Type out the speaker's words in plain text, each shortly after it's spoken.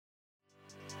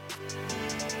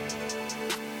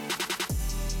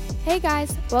Hey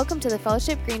guys, welcome to the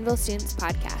Fellowship Greenville Students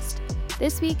Podcast.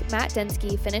 This week, Matt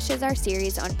Densky finishes our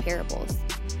series on parables.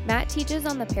 Matt teaches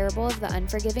on the parable of the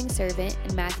unforgiving servant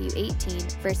in Matthew 18,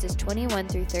 verses 21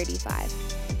 through 35.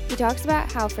 He talks about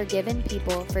how forgiven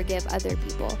people forgive other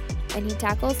people, and he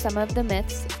tackles some of the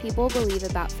myths people believe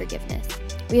about forgiveness.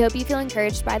 We hope you feel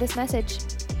encouraged by this message.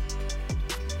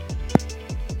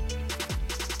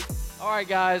 All right,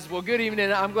 guys. Well, good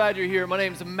evening. I'm glad you're here. My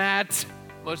name's Matt.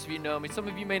 Most of you know me. Some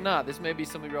of you may not. This may be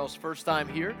some of your all's first time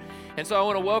here. And so I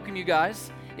want to welcome you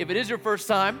guys. If it is your first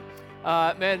time,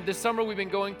 this summer we've been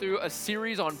going through a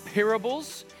series on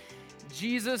parables,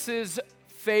 Jesus'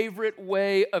 favorite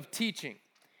way of teaching.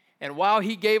 And while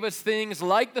he gave us things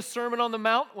like the Sermon on the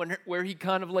Mount, where he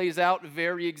kind of lays out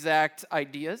very exact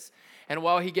ideas, and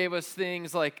while he gave us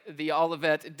things like the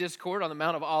Olivet Discord on the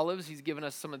Mount of Olives, he's given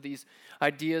us some of these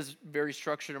ideas very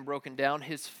structured and broken down.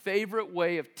 His favorite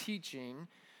way of teaching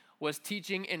was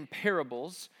teaching in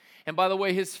parables. And by the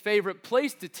way, his favorite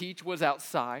place to teach was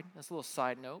outside. That's a little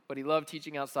side note, but he loved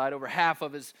teaching outside. Over half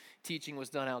of his teaching was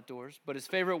done outdoors, but his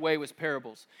favorite way was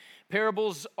parables.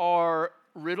 Parables are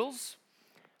riddles.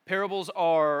 Parables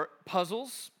are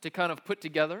puzzles to kind of put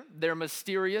together. They're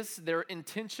mysterious. They're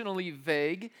intentionally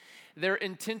vague. They're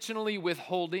intentionally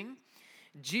withholding.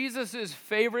 Jesus'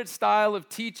 favorite style of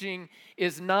teaching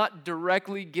is not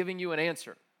directly giving you an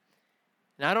answer.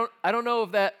 And I don't know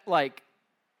if that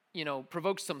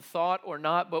provokes some thought or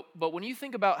not, but when you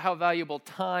think about how valuable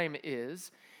time is,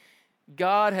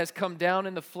 God has come down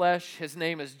in the flesh. His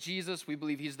name is Jesus. We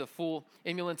believe he's the full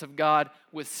emulance of God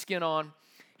with skin on.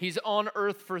 He's on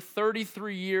earth for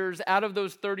 33 years. Out of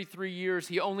those 33 years,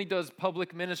 he only does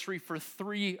public ministry for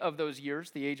 3 of those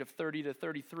years, the age of 30 to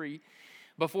 33,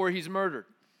 before he's murdered.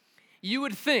 You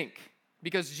would think,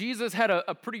 because Jesus had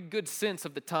a pretty good sense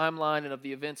of the timeline and of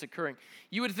the events occurring,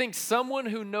 you would think someone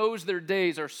who knows their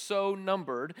days are so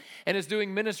numbered and is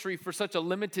doing ministry for such a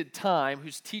limited time,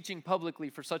 who's teaching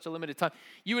publicly for such a limited time,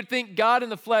 you would think God in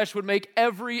the flesh would make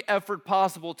every effort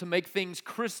possible to make things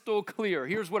crystal clear.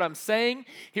 Here's what I'm saying.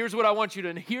 Here's what I want you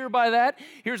to hear by that.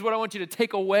 Here's what I want you to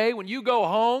take away. When you go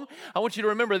home, I want you to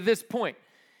remember this point.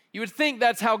 You would think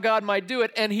that's how God might do it,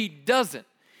 and he doesn't.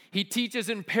 He teaches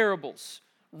in parables,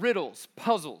 riddles,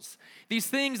 puzzles, these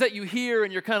things that you hear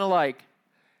and you're kind of like,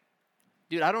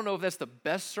 dude, I don't know if that's the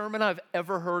best sermon I've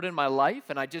ever heard in my life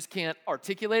and I just can't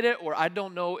articulate it, or I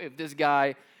don't know if this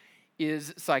guy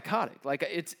is psychotic.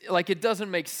 It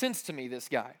doesn't make sense to me, this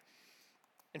guy.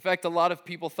 In fact, a lot of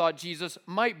people thought Jesus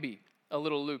might be a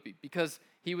little loopy because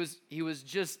he was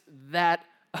just that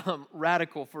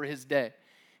radical for his day.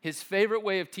 His favorite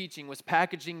way of teaching was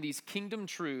packaging these kingdom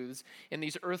truths in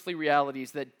these earthly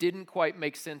realities that didn't quite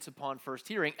make sense upon first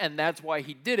hearing, and that's why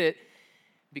he did it,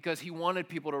 because he wanted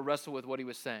people to wrestle with what he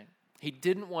was saying. He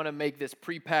didn't want to make this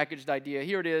prepackaged idea.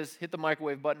 Here it is, hit the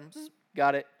microwave button,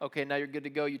 got it. Okay, now you're good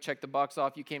to go. You checked the box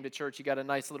off. You came to church. You got a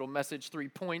nice little message, 3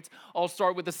 points. All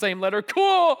start with the same letter.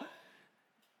 Cool!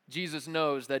 Jesus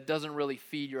knows that doesn't really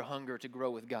feed your hunger to grow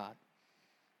with God.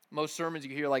 Most sermons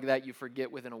you hear like that, you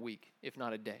forget within a week, if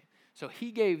not a day. So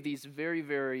he gave these very,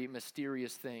 very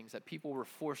mysterious things that people were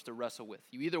forced to wrestle with.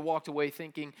 You either walked away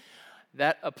thinking,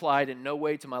 that applied in no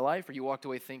way to my life, or you walked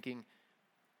away thinking,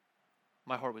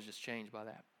 my heart was just changed by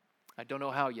that. I don't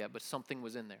know how yet, but something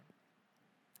was in there.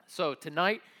 So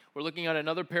tonight, we're looking at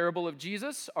another parable of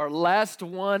Jesus, our last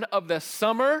one of the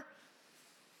summer.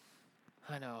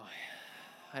 I know.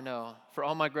 For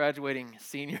all my graduating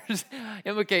seniors.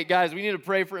 Emma Kate, guys, we need to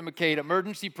pray for Emma Kate.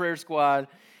 Emergency prayer squad.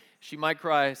 She might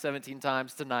cry 17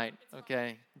 times tonight.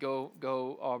 Okay,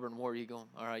 go Auburn War Eagle.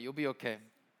 All right, you'll be okay.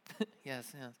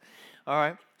 Yes. All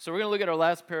right, so we're going to look at our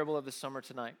last parable of the summer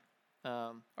tonight.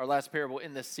 Our last parable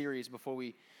in this series before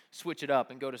we switch it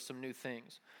up and go to some new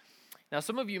things. Now,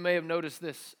 some of you may have noticed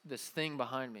this thing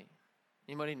behind me.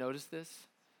 Anybody notice this?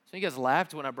 Some of you guys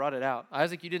laughed when I brought it out.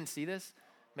 Isaac, you didn't see this?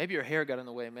 Maybe your hair got in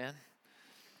the way, man.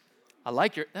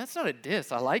 That's not a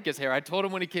diss. I like his hair. I told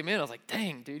him when he came in, I was like,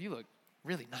 dang, dude, you look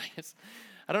really nice.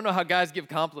 I don't know how guys give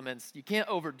compliments. You can't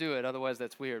overdo it, otherwise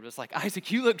that's weird. But it's like,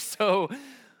 Isaac, you look so,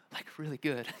 really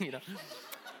good,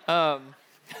 All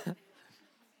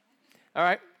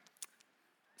right.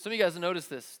 Some of you guys noticed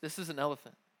this. This is an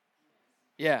elephant.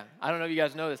 Yeah, I don't know if you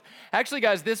guys know this. Actually,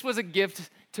 guys, this was a gift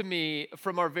to me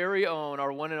from our very own,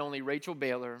 our one and only Rachel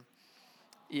Baylor.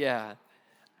 Yeah.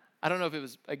 I don't know if it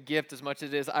was a gift as much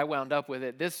as it is I wound up with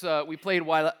it. We played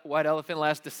White Elephant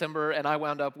last December, and I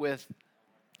wound up with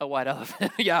a white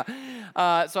elephant. Yeah.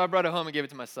 So I brought it home and gave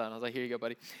it to my son. I was like, here you go,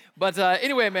 buddy. But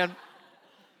anyway, man,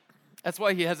 that's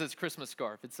why he has his Christmas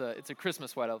scarf. It's a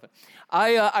Christmas white elephant.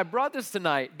 I brought this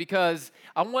tonight because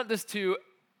I want this to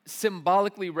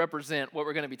symbolically represent what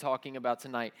we're going to be talking about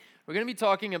tonight. We're going to be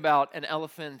talking about an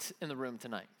elephant in the room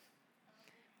tonight.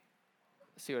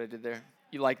 See what I did there?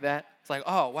 You like that? It's like,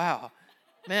 oh, wow,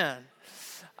 man.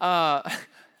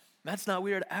 That's not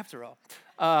weird after all.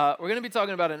 We're going to be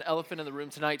talking about an elephant in the room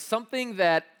tonight, something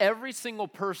that every single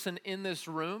person in this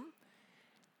room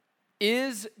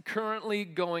is currently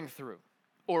going through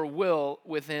or will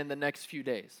within the next few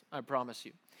days, I promise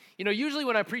you. You know, usually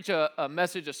when I preach a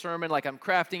message, a sermon, like I'm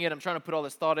crafting it, I'm trying to put all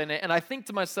this thought in it, and I think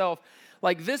to myself,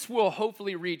 like this will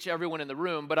hopefully reach everyone in the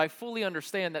room, but I fully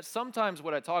understand that sometimes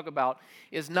what I talk about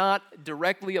is not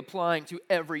directly applying to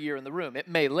every year in the room. It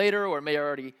may later or may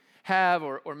already have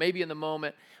or maybe in the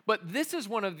moment, but this is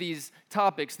one of these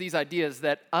topics, these ideas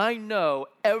that I know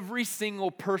every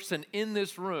single person in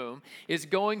this room is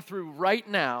going through right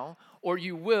now or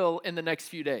you will in the next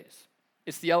few days.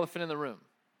 It's the elephant in the room.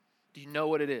 Do you know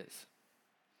what it is?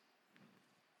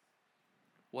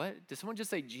 What? Did someone just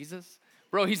say Jesus?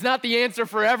 Bro, he's not the answer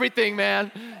for everything,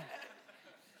 man.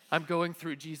 I'm going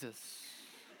through Jesus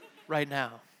right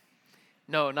now.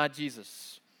 No, not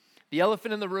Jesus. The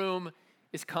elephant in the room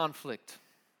is conflict.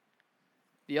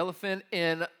 The elephant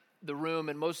in the room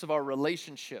in most of our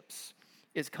relationships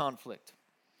is conflict.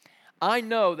 I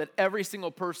know that every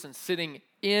single person sitting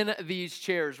in these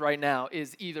chairs right now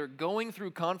is either going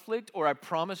through conflict or I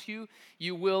promise you,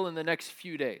 you will in the next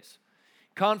few days.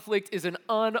 Conflict is an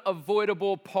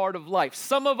unavoidable part of life.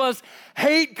 Some of us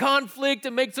hate conflict.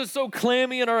 It makes us so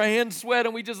clammy and our hands sweat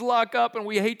and we just lock up and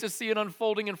we hate to see it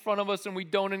unfolding in front of us and we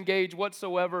don't engage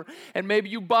whatsoever. And maybe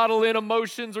you bottle in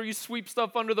emotions or you sweep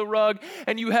stuff under the rug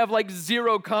and you have like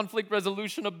zero conflict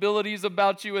resolution abilities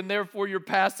about you and therefore you're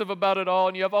passive about it all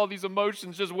and you have all these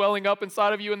emotions just welling up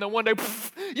inside of you and then one day,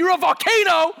 you're a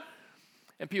volcano!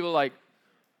 And people are like,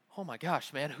 oh my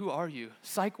gosh, man, who are you?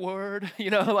 Psych word, you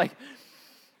know, like...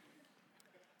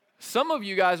 Some of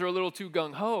you guys are a little too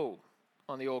gung-ho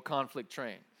on the old conflict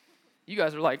train. You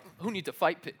guys are like, who needs a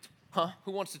fight pit? Huh?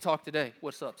 Who wants to talk today?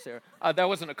 What's up, Sarah? That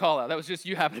wasn't a call out. That was just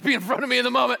you happened to be in front of me in the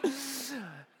moment.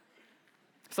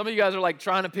 Some of you guys are like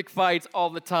trying to pick fights all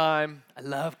the time. I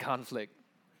love conflict.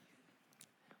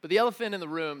 But the elephant in the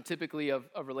room typically of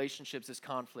relationships is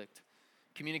conflict.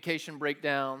 Communication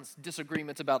breakdowns,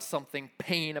 disagreements about something,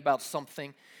 pain about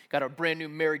something. Got a brand new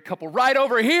married couple right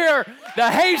over here. The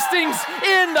Hastings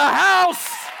in the house.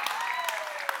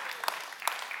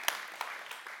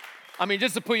 I mean,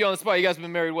 just to put you on the spot, you guys have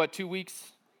been married, what, 2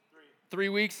 weeks? 3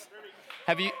 weeks?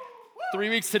 Have you, 3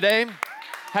 weeks today?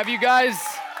 Have you guys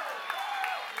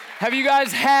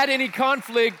had any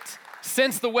conflict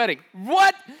since the wedding?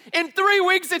 What? In 3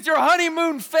 weeks, it's your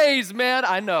honeymoon phase, man.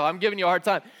 I know, I'm giving you a hard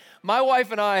time. My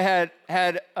wife and I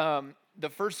had the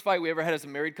first fight we ever had as a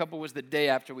married couple was the day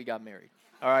after we got married,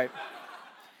 all right?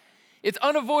 It's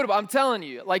unavoidable, I'm telling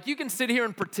you. Like, you can sit here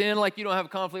and pretend like you don't have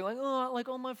conflict, like, oh, like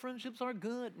all my friendships are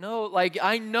good. No, like,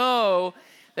 I know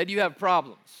that you have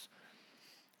problems.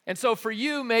 And so for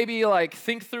you, maybe, like,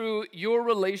 think through your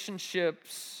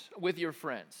relationships with your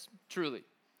friends, truly.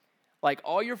 Like,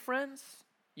 all your friends,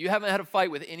 you haven't had a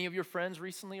fight with any of your friends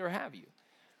recently, or have you?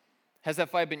 Has that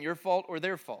fight been your fault or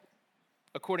their fault?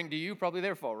 According to you, probably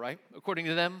their fault, right? According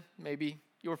to them, maybe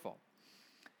your fault.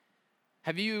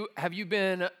 Have you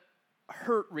been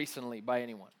hurt recently by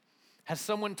anyone? Has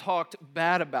someone talked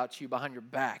bad about you behind your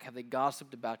back? Have they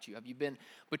gossiped about you? Have you been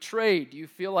betrayed? Do you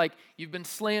feel like you've been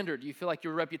slandered? Do you feel like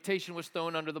your reputation was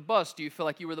thrown under the bus? Do you feel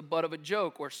like you were the butt of a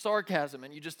joke or sarcasm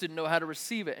and you just didn't know how to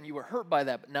receive it and you were hurt by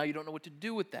that, but now you don't know what to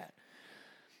do with that?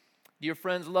 Do your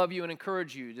friends love you and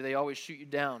encourage you? Do they always shoot you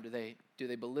down? Do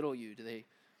they belittle you? Do they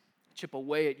chip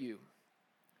away at you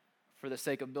for the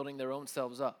sake of building their own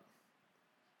selves up?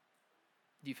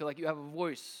 Do you feel like you have a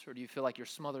voice, or do you feel like you're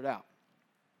smothered out?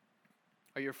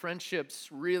 Are your friendships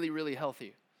really, really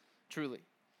healthy, truly?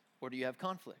 Or do you have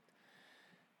conflict?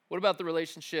 What about the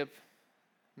relationship?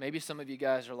 Maybe some of you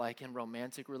guys are like in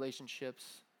romantic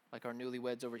relationships, like our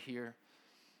newlyweds over here,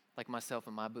 like myself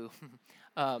and my boo.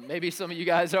 Maybe some of you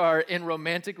guys are in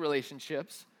romantic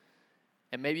relationships,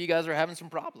 and maybe you guys are having some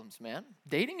problems, man.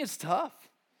 Dating is tough.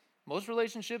 Most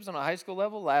relationships on a high school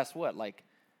level last, what, like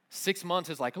 6 months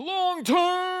is like long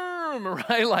term,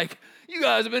 right? Like, you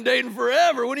guys have been dating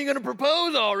forever. When are you going to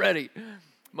propose already?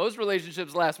 Most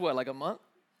relationships last, what, like a month,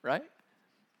 right?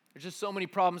 There's just so many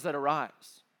problems that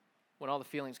arise when all the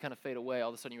feelings kind of fade away. All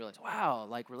of a sudden you realize, wow,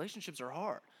 like relationships are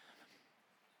hard.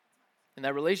 In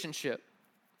that relationship,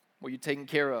 were you taken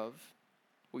care of?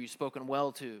 Were you spoken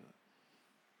well to?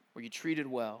 Were you treated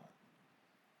well?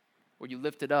 Were you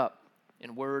lifted up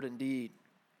in word and deed?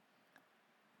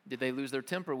 Did they lose their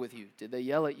temper with you? Did they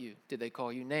yell at you? Did they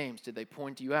call you names? Did they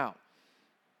point you out?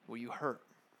 Were you hurt?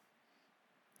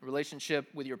 Relationship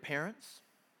with your parents?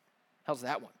 How's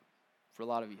that one for a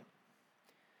lot of you?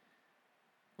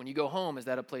 When you go home, is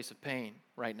that a place of pain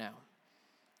right now?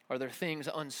 Are there things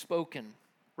unspoken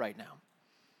right now?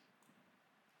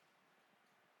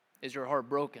 Is your heart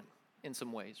broken in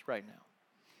some ways right now?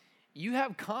 You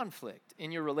have conflict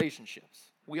in your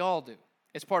relationships. We all do.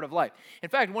 It's part of life. In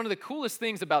fact, one of the coolest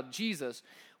things about Jesus,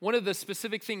 one of the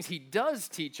specific things he does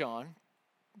teach on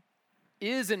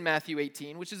is in Matthew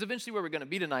 18, which is eventually where we're going to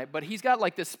be tonight, but he's got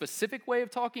like this specific way of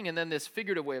talking and then this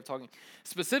figurative way of talking.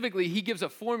 Specifically, he gives a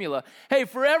formula. Hey,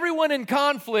 for everyone in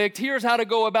conflict, here's how to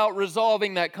go about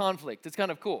resolving that conflict. It's kind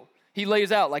of cool. He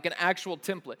lays out like an actual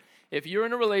template. If you're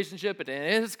in a relationship and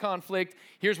it is conflict,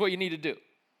 here's what you need to do.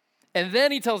 And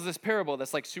then he tells this parable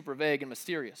that's like super vague and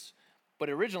mysterious. But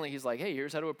originally, he's like, hey,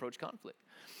 here's how to approach conflict.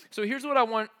 So here's what I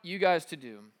want you guys to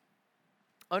do.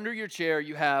 Under your chair,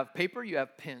 you have paper, you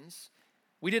have pens.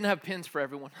 We didn't have pins for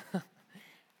everyone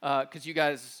because you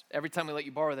guys, every time we let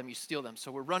you borrow them, you steal them.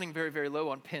 So we're running very, very low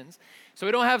on pins. So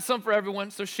we don't have some for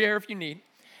everyone, so share if you need.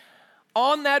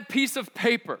 On that piece of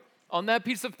paper, I'm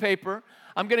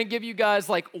going to give you guys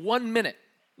like 1 minute,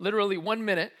 literally 1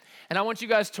 minute, and I want you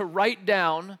guys to write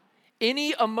down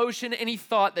any emotion, any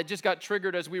thought that just got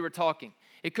triggered as we were talking.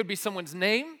 It could be someone's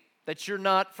name that you're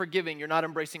not forgiving, you're not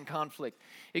embracing conflict.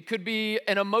 It could be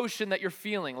an emotion that you're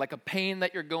feeling, like a pain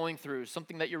that you're going through,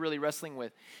 something that you're really wrestling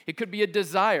with. It could be a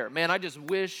desire. Man, I just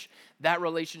wish that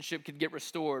relationship could get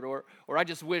restored, or I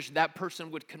just wish that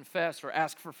person would confess or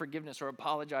ask for forgiveness or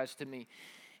apologize to me.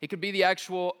 It could be the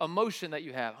actual emotion that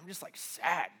you have. I'm just like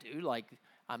sad, dude. Like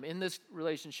I'm in this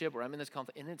relationship or I'm in this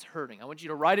conflict and it's hurting. I want you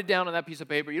to write it down on that piece of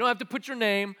paper. You don't have to put your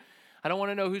name. I don't want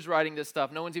to know who's writing this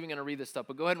stuff. No one's even going to read this stuff,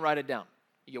 but go ahead and write it down.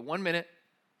 You get 1 minute,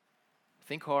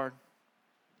 think hard,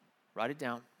 write it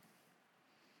down.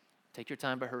 Take your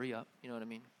time, but hurry up. You know what I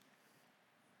mean?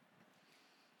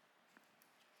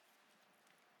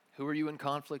 Who are you in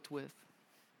conflict with?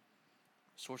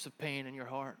 Source of pain in your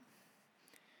heart.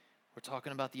 We're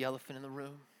talking about the elephant in the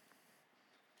room.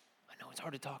 I know it's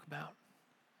hard to talk about.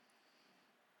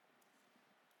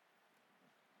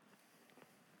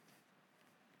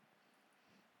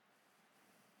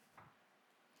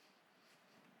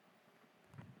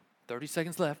 "30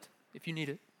 seconds left if you need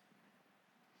it.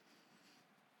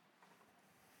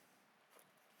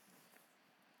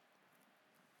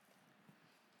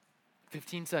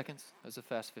 "15 seconds. That was a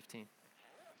fast 15.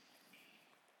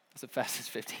 That's the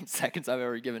fastest 15 seconds I've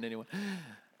ever given anyone.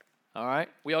 All right,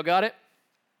 we all got it?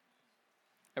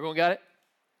 Everyone got it?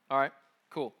 All right,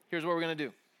 cool. Here's what we're going to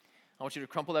do. I want you to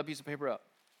crumple that piece of paper up.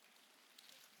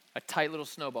 A tight little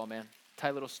snowball, man.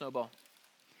 Tight little snowball.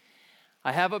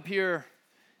 I have up here,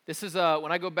 this is,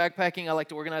 when I go backpacking, I like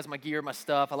to organize my gear, my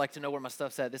stuff. I like to know where my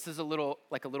stuff's at. This is a little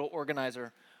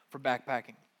organizer for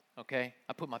backpacking, okay?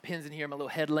 I put my pins in here, my little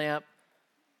headlamp,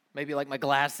 maybe like my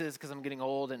glasses because I'm getting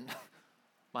old and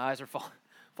my eyes are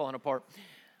falling apart.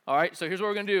 All right, so here's what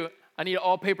we're going to do. I need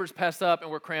all papers passed up,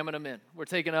 and we're cramming them in. We're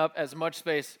taking up as much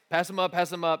space. Pass them up.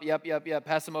 Yep.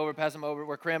 Pass them over.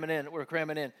 We're cramming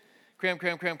in.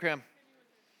 Cram.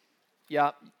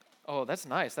 Yeah. Oh, that's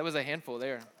nice. That was a handful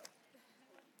there.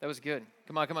 That was good.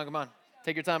 Come on.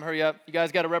 Take your time. Hurry up. You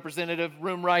guys got a representative.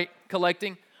 Room right,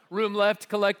 collecting. Room left,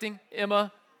 collecting.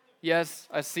 Emma. Yes,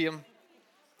 I see him.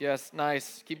 Yes,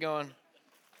 nice. Keep going.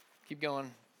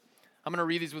 I'm going to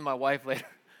read these with my wife later.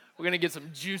 We're going to get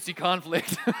some juicy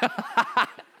conflict.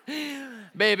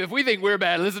 Babe, if we think we're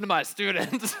bad, listen to my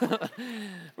students.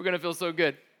 We're going to feel so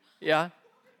good. Yeah?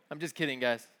 I'm just kidding,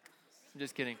 guys. I'm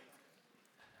just kidding.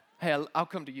 Hey, I'll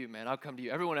come to you, man. I'll come to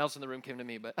you. Everyone else in the room came to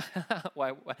me, but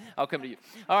why? I'll come to you.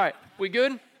 All right, we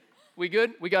good? We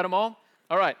got them all?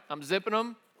 All right, I'm zipping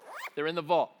them. They're in the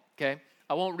vault, okay?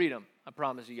 I won't read them. I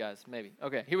promise you guys, maybe.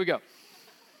 Okay, here we go.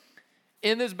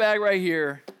 In this bag right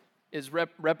here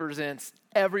represents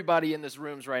everybody in this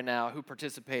rooms right now who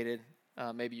participated.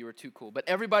 Maybe you were too cool, but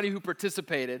everybody who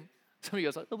participated, some of you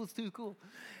guys are like, that was too cool.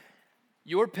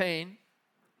 Your pain,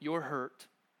 your hurt,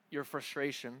 your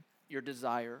frustration, your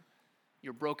desire,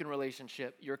 your broken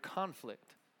relationship, your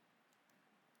conflict,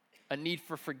 a need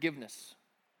for forgiveness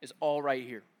is all right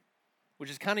here, which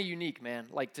is kind of unique, man.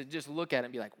 Like to just look at it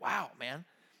and be like, wow, man,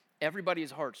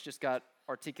 everybody's hearts just got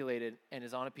articulated and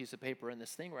is on a piece of paper in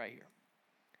this thing right here.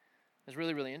 It's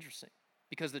really, really interesting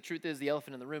because the truth is the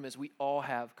elephant in the room is we all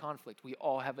have conflict. We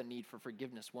all have a need for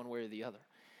forgiveness one way or the other.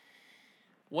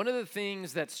 One of the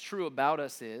things that's true about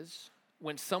us is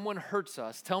when someone hurts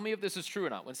us, tell me if this is true or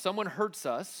not. When someone hurts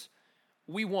us,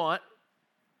 we want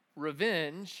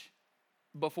revenge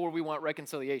before we want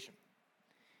reconciliation.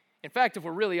 In fact, if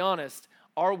we're really honest,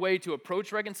 our way to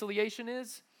approach reconciliation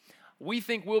is, we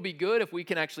think we'll be good if we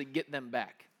can actually get them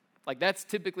back. Like, that's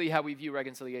typically how we view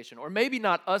reconciliation. Or maybe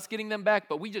not us getting them back,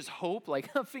 but we just hope, like,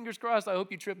 fingers crossed, I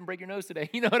hope you trip and break your nose today.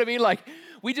 You know what I mean? Like,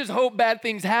 we just hope bad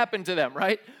things happen to them,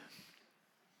 right?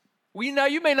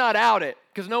 You may not out it,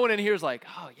 because no one in here is like,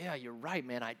 oh, yeah, you're right,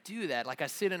 man, I do that. Like, I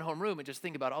sit in homeroom and just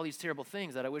think about all these terrible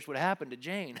things that I wish would happen to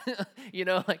Jane. You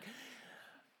know, like,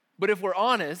 but if we're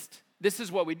honest, this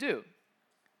is what we do.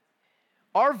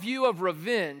 Our view of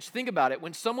revenge, think about it,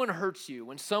 when someone hurts you,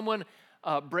 when someone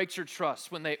breaks your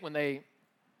trust, when they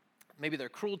maybe they're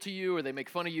cruel to you, or they make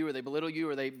fun of you, or they belittle you,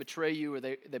 or they betray you, or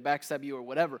they backstab you, or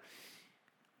whatever.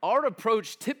 Our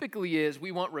approach typically is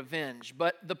we want revenge,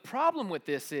 but the problem with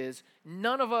this is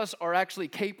none of us are actually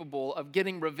capable of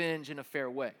getting revenge in a fair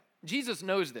way. Jesus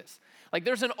knows this. Like,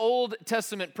 there's an Old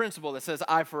Testament principle that says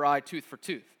eye for eye, tooth for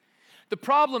tooth. The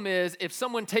problem is if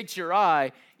someone takes your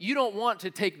eye, you don't want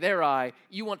to take their eye,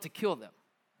 you want to kill them.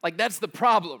 Like, that's the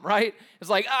problem, right? It's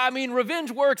like, I mean, revenge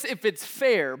works if it's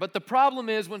fair, but the problem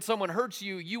is when someone hurts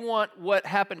you, you want what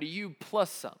happened to you plus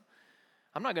some.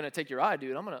 I'm not going to take your eye,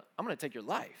 dude. I'm going to take your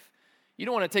life. You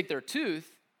don't want to take their tooth.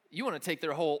 You want to take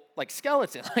their whole, like,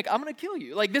 skeleton. Like, I'm going to kill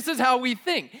you. Like, this is how we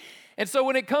think. And so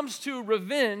when it comes to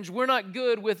revenge, we're not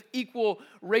good with equal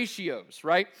ratios,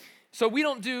 right? So we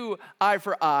don't do eye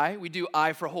for eye, we do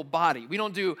eye for whole body. We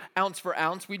don't do ounce for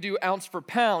ounce, we do ounce for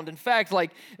pound. In fact,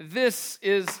 like, this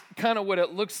is kind of what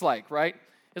it looks like, right?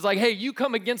 It's like, hey, you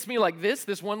come against me like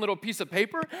this one little piece of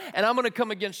paper, and I'm gonna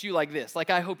come against you like this. Like,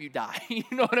 I hope you die. You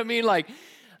know what I mean? Like,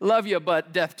 love you,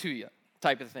 but death to you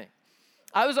type of thing.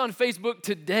 I was on Facebook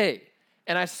today,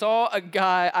 and I saw a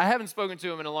guy, I haven't spoken to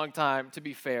him in a long time, to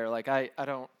be fair. Like, I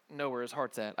don't know where his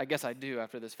heart's at. I guess I do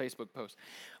after this Facebook post.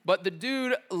 But the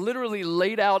dude literally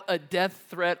laid out a death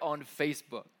threat on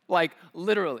Facebook. Like,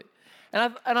 literally.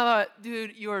 And I thought,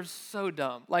 dude, you are so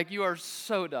dumb. Like, you are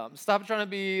so dumb. Stop trying to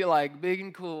be, like, big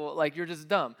and cool. Like, you're just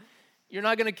dumb. You're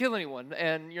not going to kill anyone,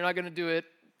 and you're not going to do it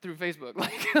through Facebook.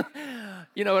 Like,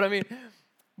 you know what I mean?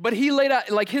 But he laid out,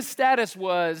 like, his status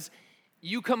was,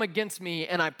 you come against me,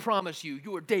 and I promise you,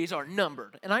 your days are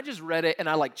numbered. And I just read it, and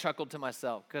I, like, chuckled to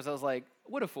myself, because I was like,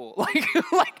 what a fool.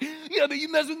 Like, yeah, but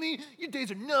you mess with me, your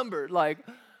days are numbered. Like,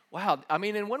 wow. I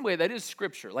mean, in one way, that is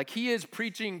scripture. Like, he is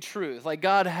preaching truth. Like,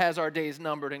 God has our days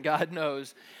numbered, and God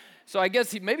knows. So I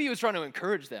guess maybe he was trying to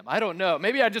encourage them. I don't know.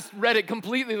 Maybe I just read it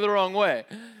completely the wrong way.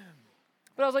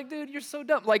 But I was like, dude, you're so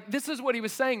dumb. Like, this is what he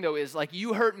was saying, though, is like,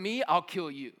 you hurt me, I'll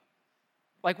kill you.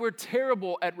 Like, we're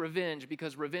terrible at revenge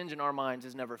because revenge in our minds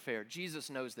is never fair. Jesus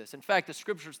knows this. In fact, the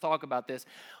scriptures talk about this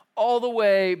all the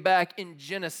way back in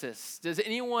Genesis. Has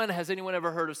anyone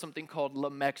ever heard of something called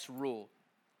Lamech's rule?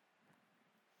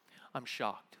 I'm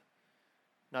shocked.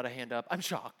 Not a hand up. I'm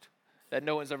shocked that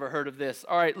no one's ever heard of this.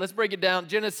 All right, let's break it down.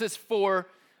 Genesis 4,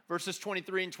 verses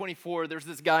 23 and 24. There's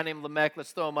this guy named Lamech.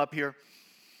 Let's throw him up here.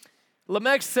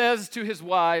 Lamech says to his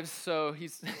wives, so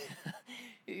he's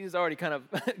already kind of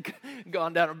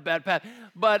gone down a bad path,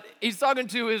 but he's talking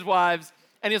to his wives,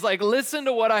 and he's like, listen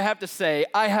to what I have to say.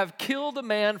 I have killed a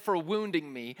man for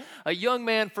wounding me, a young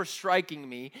man for striking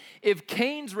me. If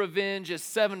Cain's revenge is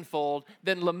sevenfold,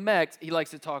 then Lamech, he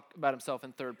likes to talk about himself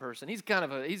in third person. He's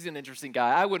an interesting guy.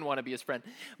 I wouldn't want to be his friend.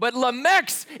 But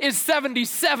Lamech's is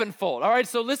 77-fold. All right,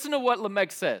 so listen to what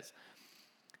Lamech says.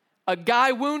 A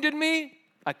guy wounded me,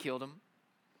 I killed him.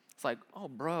 It's like, oh,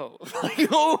 bro. Like,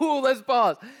 oh, let's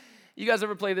pause. You guys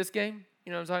ever play this game?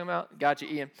 You know what I'm talking about? Gotcha,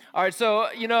 Ian. All right, so,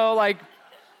 like,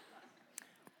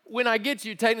 when I get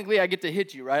you, technically I get to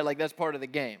hit you, right? Like, that's part of the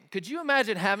game. Could you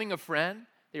imagine having a friend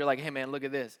that you're like, hey, man, look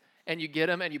at this. And you get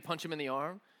him and you punch him in the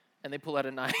arm, and they pull out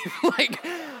a knife. Like,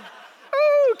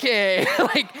 okay.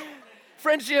 Like,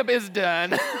 friendship is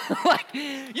done. Like,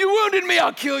 you wounded me,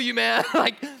 I'll kill you, man.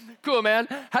 Like, cool, man.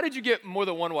 How did you get more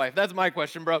than one wife? That's my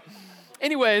question, bro.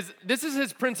 Anyways, this is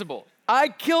his principle. I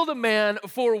killed a man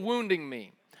for wounding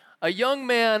me, a young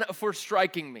man for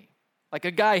striking me. Like,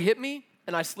 a guy hit me,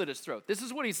 and I slit his throat. This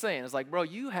is what he's saying. It's like, bro,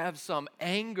 you have some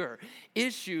anger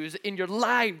issues in your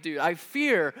life, dude. I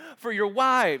fear for your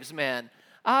wives, man.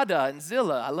 Ada and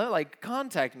Zilla,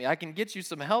 contact me. I can get you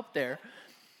some help there.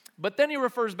 But then he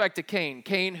refers back to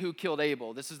Cain who killed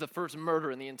Abel. This is the first murder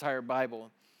in the entire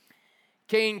Bible.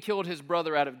 Cain killed his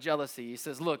brother out of jealousy. He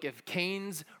says, look, if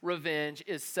Cain's revenge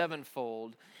is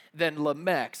sevenfold, then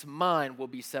Lamech's, mine, will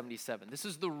be 77. This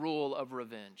is the rule of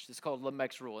revenge. It's called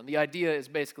Lamech's rule. And the idea is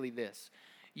basically this.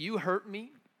 You hurt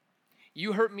me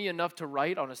enough to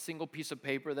write on a single piece of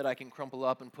paper that I can crumple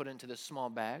up and put into this small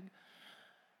bag.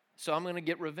 So I'm going to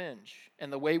get revenge.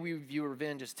 And the way we view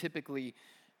revenge is typically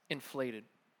inflated.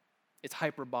 It's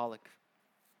hyperbolic.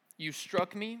 You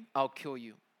struck me, I'll kill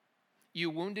you. You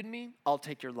wounded me, I'll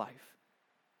take your life.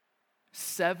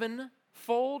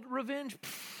 7-fold revenge?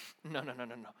 No.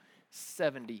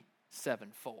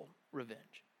 77-fold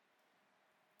revenge.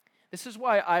 This is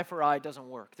why eye for eye doesn't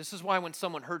work. This is why when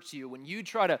someone hurts you, when you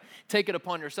try to take it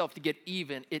upon yourself to get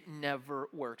even, it never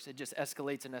works. It just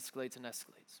escalates and escalates and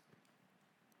escalates.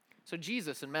 So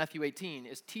Jesus in Matthew 18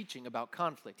 is teaching about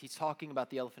conflict. He's talking about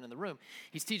the elephant in the room.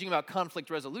 He's teaching about conflict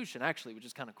resolution, actually, which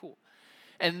is kind of cool.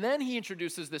 And then he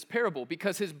introduces this parable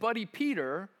because his buddy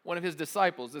Peter, one of his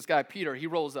disciples, this guy Peter, he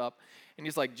rolls up and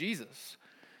he's like, Jesus,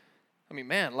 I mean,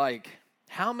 man, like,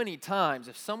 how many times,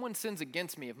 if someone sins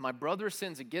against me, if my brother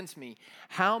sins against me,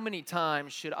 how many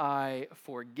times should I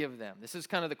forgive them? This is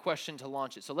kind of the question to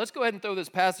launch it. So let's go ahead and throw this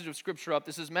passage of scripture up.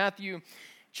 This is Matthew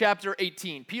chapter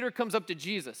 18. Peter comes up to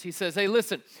Jesus. He says, hey,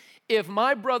 listen, if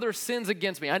my brother sins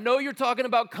against me, I know you're talking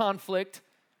about conflict.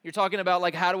 You're talking about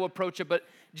like how to approach it, but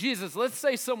Jesus, let's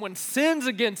say someone sins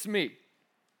against me.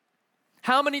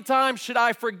 How many times should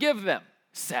I forgive them?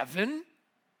 7?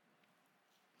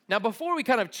 Now, before we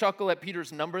kind of chuckle at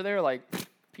Peter's number there, like,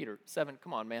 Peter, 7,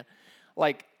 come on, man.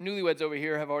 Like, newlyweds over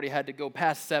here have already had to go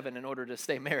past 7 in order to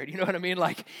stay married. You know what I mean?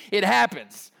 Like, it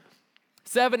happens.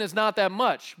 7 is not that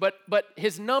much, but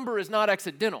his number is not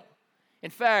accidental.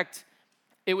 In fact,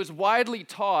 it was widely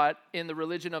taught in the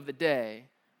religion of the day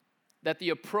that the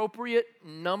appropriate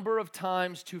number of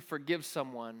times to forgive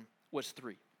someone was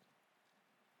 3.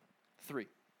 3.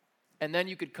 And then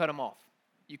you could cut them off.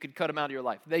 You could cut them out of your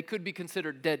life. They could be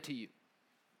considered dead to you.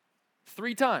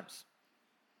 3 times.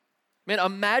 Man,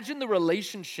 imagine the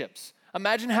relationships.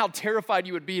 Imagine how terrified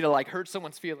you would be to like hurt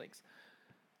someone's feelings.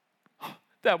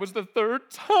 That was the 3rd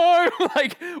time.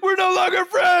 Like, we're no longer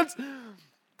friends.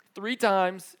 3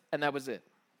 times, and that was it.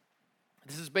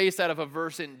 This is based out of a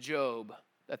verse in Job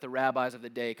that the rabbis of the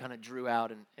day kind of drew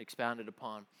out and expounded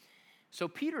upon. So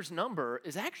Peter's number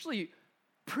is actually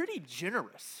pretty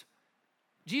generous.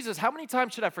 Jesus, how many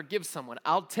times should I forgive someone?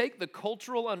 I'll take the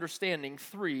cultural understanding,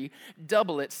 3,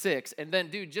 double it, 6, and then,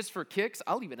 dude, just for kicks,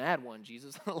 I'll even add 1,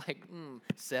 Jesus. Like,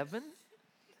 7?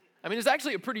 I mean, it's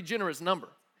actually a pretty generous number,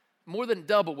 more than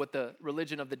double what the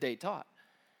religion of the day taught.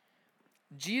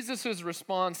 Jesus'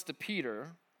 response to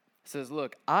Peter says,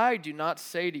 look, I do not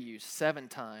say to you 7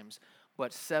 times,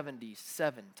 but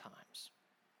 77 times.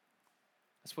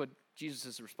 That's what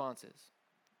Jesus' response is.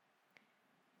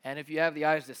 And if you have the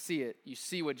eyes to see it, you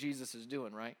see what Jesus is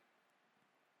doing, right?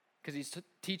 Because he's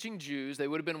teaching Jews. They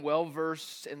would have been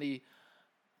well-versed in the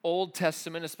Old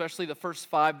Testament, especially the first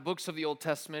 5 books of the Old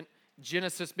Testament,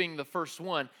 Genesis being the first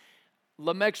one.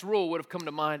 Lamech's rule would have come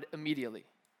to mind immediately.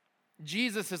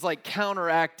 Jesus is like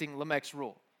counteracting Lamech's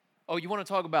rule. Oh, you want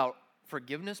to talk about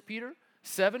forgiveness, Peter?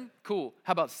 7? Cool.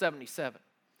 How about 77?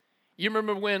 You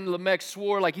remember when Lamech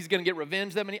swore like he's going to get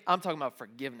revenge that many? I'm talking about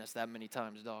forgiveness that many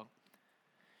times, dog.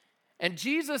 And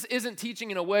Jesus isn't teaching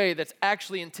in a way that's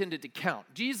actually intended to count.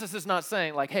 Jesus is not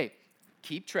saying like, hey,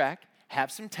 keep track,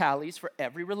 have some tallies for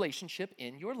every relationship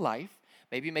in your life.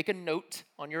 Maybe make a note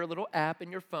on your little app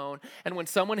in your phone. And when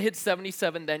someone hits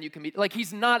 77, then you can be, like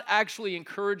he's not actually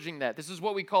encouraging that. This is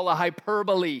what we call a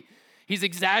hyperbole. He's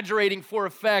exaggerating for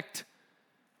effect.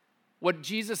 What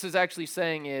Jesus is actually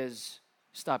saying is,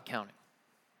 stop counting.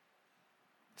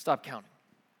 Stop counting.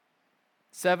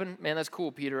 7, man, that's cool,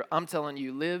 Peter. I'm telling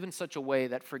you, live in such a way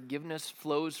that forgiveness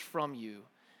flows from you,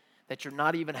 that you're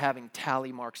not even having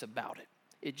tally marks about it.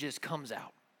 It just comes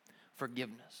out.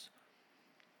 Forgiveness.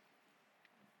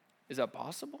 Is that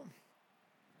possible?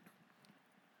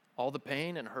 All the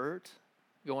pain and hurt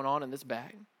going on in this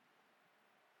bag?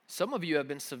 Some of you have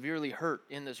been severely hurt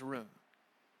in this room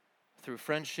through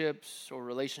friendships or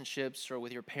relationships or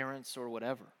with your parents or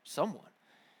whatever. Someone.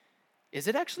 Is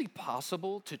it actually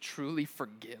possible to truly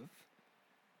forgive?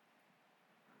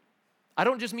 I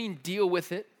don't just mean deal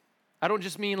with it. I don't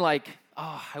just mean like,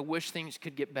 I wish things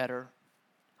could get better.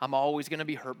 I'm always going to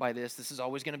be hurt by this. This is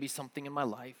always going to be something in my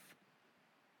life.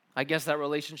 I guess that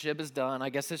relationship is done. I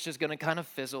guess it's just going to kind of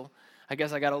fizzle. I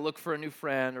guess I got to look for a new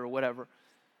friend or whatever.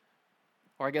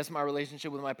 Or I guess my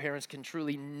relationship with my parents can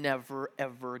truly never,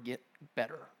 ever get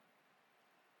better.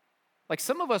 Like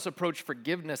some of us approach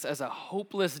forgiveness as a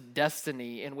hopeless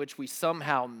destiny in which we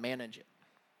somehow manage it.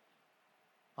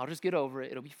 I'll just get over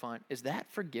it. It'll be fine. Is that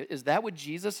what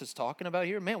Jesus is talking about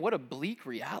here? Man, what a bleak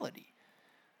reality.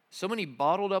 So many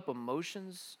bottled up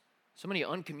emotions, so many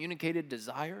uncommunicated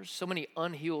desires, so many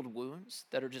unhealed wounds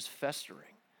that are just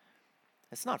festering.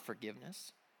 It's not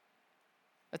forgiveness.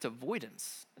 That's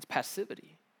avoidance. It's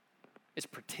passivity. It's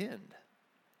pretend.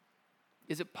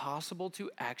 Is it possible to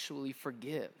actually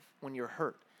forgive when you're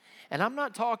hurt? And I'm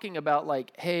not talking about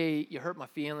like, hey, you hurt my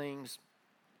feelings.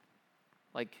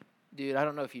 Like, dude, I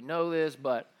don't know if you know this,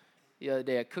 but The other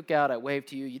day at cookout, I waved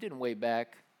to you. You didn't wave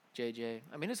back, JJ.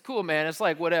 I mean, it's cool, man. It's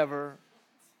like whatever.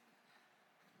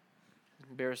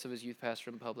 Embarrassed of his youth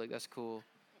pastor in public. That's cool.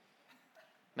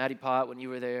 Matty Pot, when you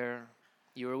were there,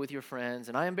 you were with your friends,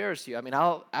 and I embarrassed you. I mean,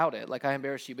 I'll out it. Like, I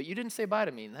embarrassed you, but you didn't say bye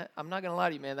to me. I'm not going to lie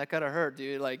to you, man. That kind of hurt,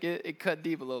 dude. Like, it cut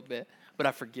deep a little bit. But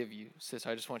I forgive you, sis.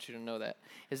 I just want you to know that.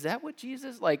 Is that what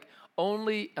Jesus, like,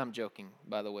 only, I'm joking,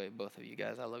 by the way, both of you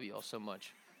guys. I love you all so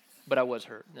much. But I was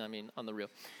hurt. I mean, on the real.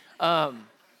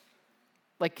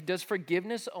 Like, does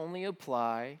forgiveness only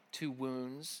apply to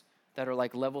wounds that are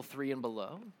like level 3 and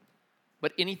below?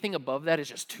 But anything above that is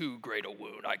just too great a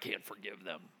wound. I can't forgive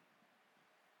them.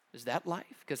 Is that life?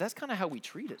 Because that's kind of how we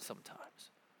treat it sometimes.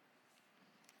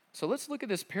 So let's look at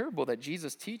this parable that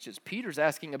Jesus teaches. Peter's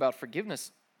asking about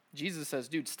forgiveness. Jesus says,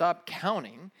 dude, stop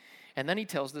counting. And then he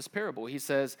tells this parable. He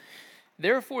says,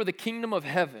 therefore the kingdom of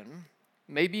heaven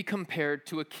may be compared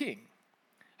to a king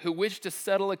who wished to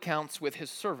settle accounts with his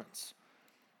servants.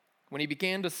 When he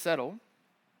began to settle,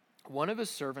 one of his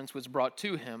servants was brought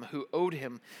to him who owed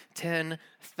him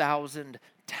 10,000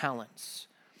 talents.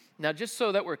 Now, just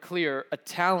so that we're clear, a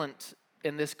talent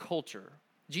in this culture,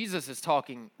 Jesus is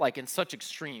talking like in such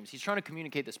extremes. He's trying to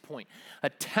communicate this point.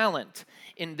 A talent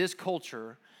in this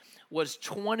culture was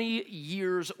 20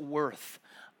 years worth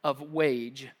of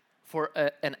wage for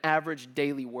an average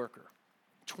daily worker.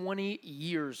 20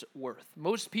 years worth.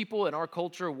 Most people in our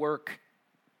culture work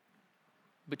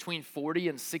between 40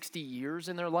 and 60 years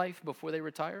in their life before they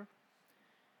retire.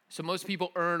 So most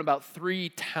people earn about 3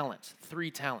 talents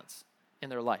in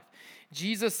their life.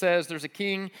 Jesus says there's a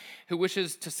king who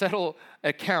wishes to settle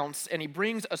accounts, and he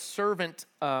brings a servant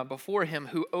before him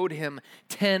who owed him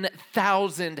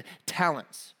 10,000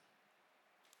 talents.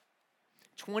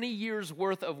 20 years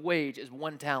worth of wage is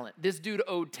 1 talent. This dude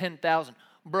owed 10,000.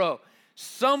 Bro,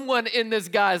 someone in this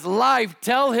guy's life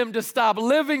tell him to stop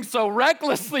living so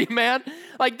recklessly, man.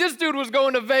 Like, this dude was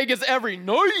going to Vegas every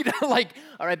night. Like,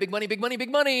 all right, big money, big money,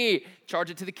 big money. Charge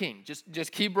it to the king.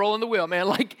 Just keep rolling the wheel, man.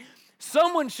 Like,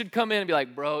 someone should come in and be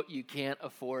like, bro, you can't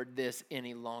afford this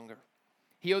any longer.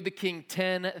 He owed the king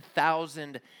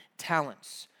 10,000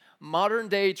 talents. Modern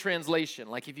day translation,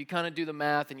 like if you kind of do the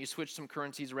math and you switch some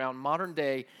currencies around, modern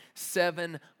day,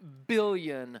 $7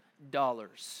 billion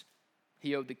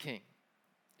he owed the king.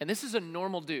 And this is a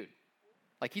normal dude.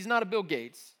 Like, he's not a Bill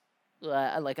Gates.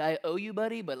 Like, I owe you,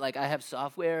 buddy, but like I have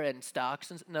software and stocks.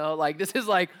 And no, like this is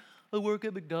like, I work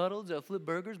at McDonald's, I flip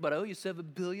burgers, but I owe you $7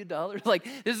 billion. Like,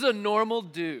 this is a normal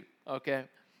dude, okay,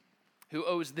 who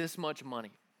owes this much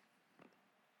money.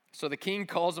 So the king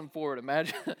calls him forward.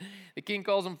 Imagine, the king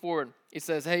calls him forward. He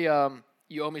says, hey,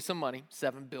 you owe me some money,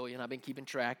 $7 billion. I've been keeping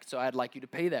track, so I'd like you to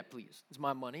pay that, please. It's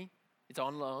my money. It's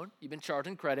on loan. You've been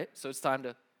charging credit, so it's time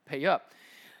to pay up.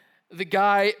 The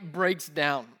guy breaks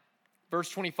down. Verse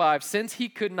 25, since he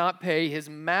could not pay, his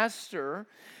master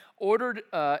ordered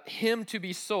him to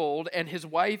be sold and his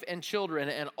wife and children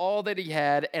and all that he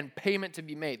had and payment to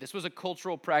be made. This was a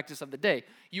cultural practice of the day.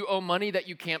 You owe money that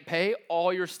you can't pay,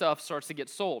 all your stuff starts to get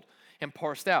sold and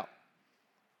parsed out.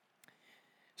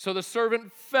 So the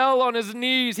servant fell on his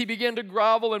knees. He began to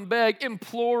grovel and beg,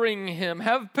 imploring him,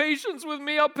 have patience with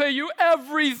me, I'll pay you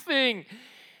everything.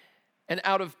 And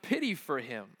out of pity for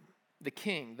him, the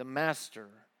king, the master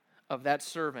of that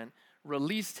servant,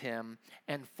 released him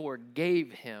and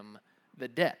forgave him the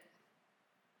debt.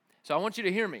 So I want you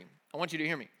to hear me.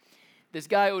 This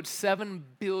guy owed $7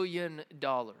 billion.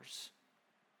 And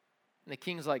the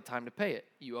king's like, time to pay it.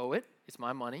 You owe it. It's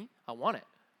my money. I want it.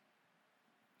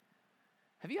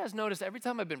 Have you guys noticed every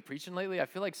time I've been preaching lately, I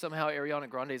feel like somehow Ariana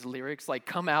Grande's lyrics like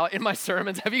come out in my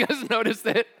sermons? Have you guys noticed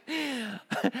it?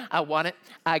 I want it.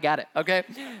 I got it. Okay.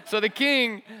 So the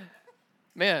king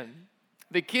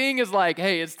is like,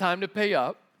 hey, it's time to pay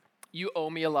up. You owe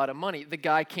me a lot of money. The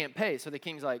guy can't pay. So the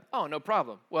king's like, oh, no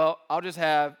problem. Well, I'll just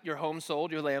have your home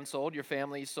sold, your land sold, your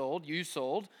family sold, you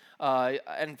sold.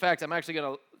 In fact, I'm actually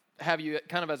going to have you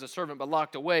kind of as a servant, but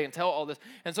locked away and tell all this.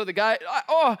 And so the guy,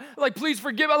 please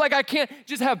forgive me. Like, I can't,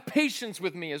 just have patience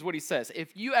with me is what he says.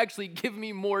 If you actually give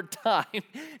me more time,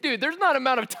 dude, there's not an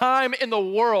amount of time in the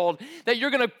world that you're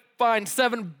going to find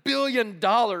 $7 billion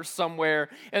somewhere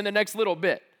in the next little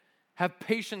bit. Have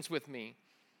patience with me.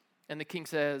 And the king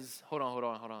says, hold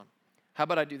on. How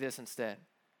about I do this instead?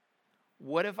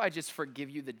 What if I just forgive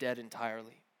you the debt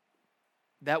entirely?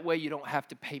 That way you don't have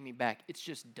to pay me back. It's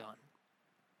just done.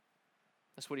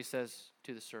 That's what he says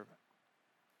to the servant.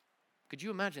 Could you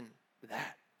imagine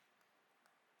that?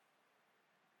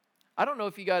 I don't know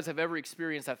if you guys have ever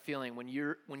experienced that feeling when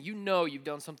you know you've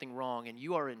done something wrong and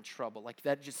you are in trouble, like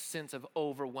that just sense of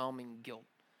overwhelming guilt.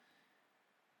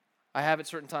 I have at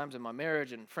certain times in my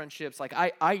marriage and friendships. Like,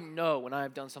 I know when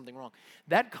I've done something wrong.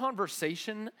 That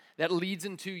conversation that leads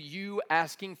into you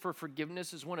asking for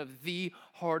forgiveness is one of the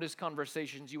hardest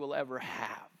conversations you will ever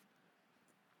have.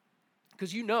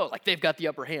 Because you know, like, they've got the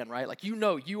upper hand, right? Like, you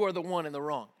know you are the one in the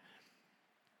wrong.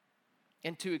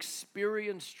 And to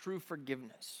experience true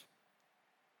forgiveness,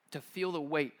 to feel the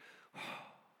weight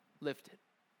lifted,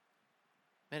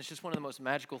 man, it's just one of the most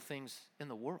magical things in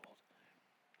the world.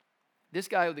 This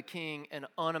guy owed the king an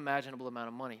unimaginable amount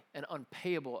of money, an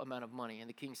unpayable amount of money. And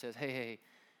the king says, hey,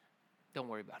 don't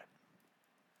worry about it.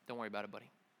 Don't worry about it, buddy.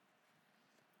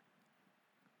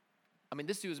 I mean,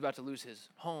 this dude was about to lose his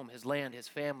home, his land, his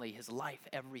family, his life,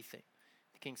 everything.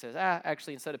 The king says,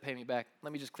 actually, instead of paying me back,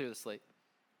 let me just clear the slate.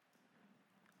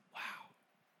 Wow.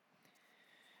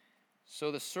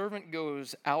 So the servant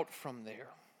goes out from there.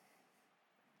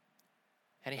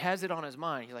 And he has it on his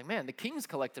mind. He's like, man, the king's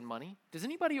collecting money. Does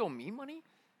anybody owe me money?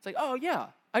 It's like, oh, yeah,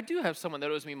 I do have someone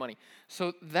that owes me money.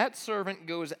 So that servant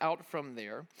goes out from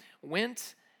there,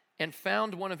 went and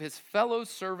found one of his fellow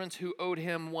servants who owed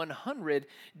him 100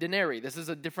 denarii. This is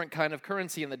a different kind of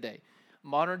currency in the day.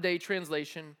 Modern day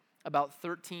translation, about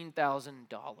 $13,000.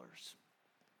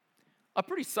 A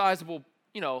pretty sizable,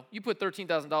 you put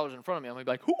 $13,000 in front of me, I'm going to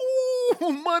be like,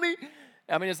 ooh, money.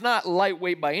 I mean, it's not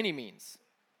lightweight by any means.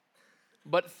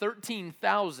 But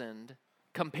 13,000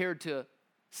 compared to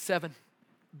 7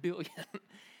 billion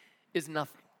is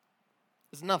nothing.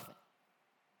 It's nothing.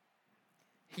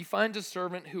 He finds a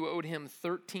servant who owed him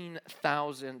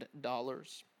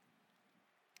 $13,000.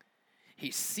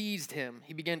 He seized him.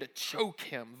 He began to choke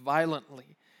him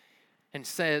violently and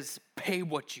says, pay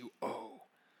what you owe.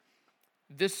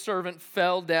 This servant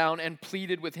fell down and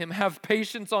pleaded with him, have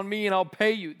patience on me and I'll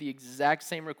pay you. The exact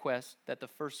same request that the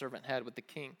first servant had with the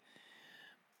king.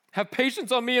 Have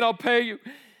patience on me and I'll pay you.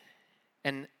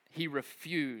 And he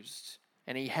refused.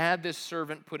 And he had this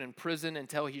servant put in prison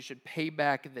until he should pay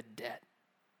back the debt.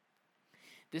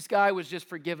 This guy was just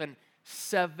forgiven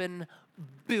 $7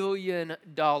 billion.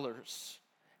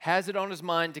 Has it on his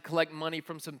mind to collect money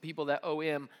from some people that owe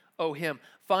him.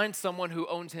 Find someone who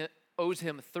owes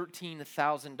him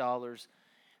 $13,000.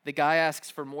 The guy asks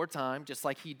for more time, just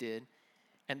like he did.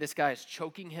 And this guy is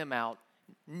choking him out,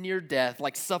 near death,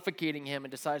 like suffocating him,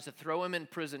 and decides to throw him in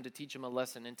prison to teach him a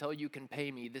lesson. Until you can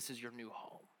pay me, this is your new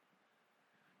home.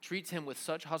 Treats him with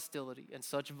such hostility and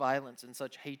such violence and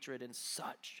such hatred and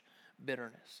such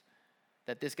bitterness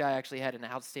that this guy actually had an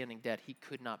outstanding debt he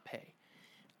could not pay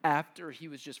after he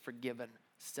was just forgiven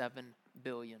 $7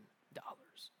 billion.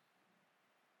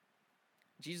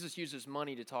 Jesus uses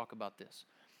money to talk about this.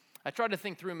 I tried to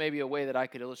think through maybe a way that I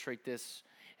could illustrate this.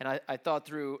 And I thought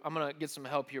through, I'm going to get some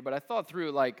help here, but I thought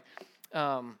through like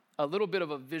a little bit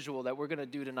of a visual that we're going to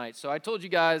do tonight. So I told you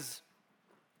guys,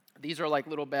 these are like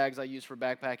little bags I use for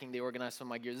backpacking. They organize some of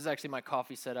my gear. This is actually my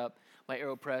coffee setup, my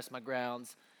AeroPress, my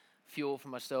grounds, fuel for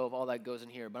my stove, all that goes in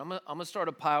here. But I'm gonna start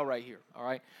a pile right here, all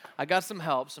right? I got some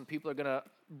help. Some people are going to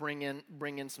bring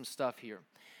in some stuff here.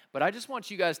 But I just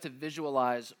want you guys to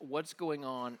visualize what's going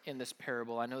on in this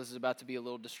parable. I know this is about to be a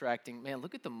little distracting. Man,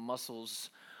 look at the muscles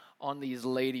on these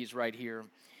ladies right here.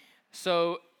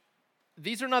 So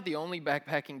these are not the only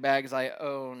backpacking bags I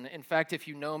own. In fact, if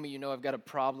you know me, you know I've got a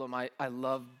problem. I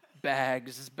love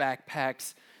bags,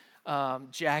 backpacks,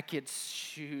 jackets,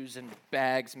 shoes, and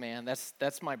bags, man.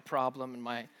 That's my problem and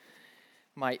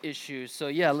my issue. So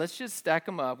yeah, let's just stack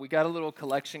them up. We got a little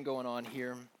collection going on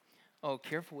here. Oh,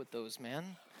 careful with those, man.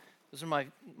 Those are my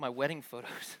wedding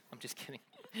photos. I'm just kidding.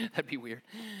 That'd be weird.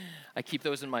 I keep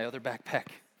those in my other backpack.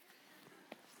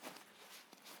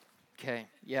 Okay,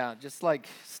 yeah, just like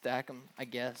stack them, I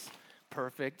guess.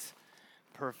 Perfect.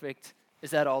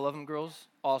 Is that all of them, girls?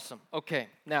 Awesome. Okay,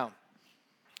 now,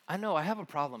 I know I have a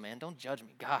problem, man. Don't judge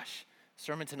me. Gosh,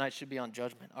 sermon tonight should be on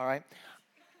judgment, all right?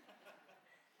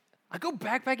 I go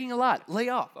backpacking a lot. Lay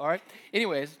off, all right?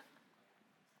 Anyways,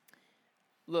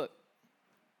 look,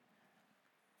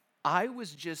 I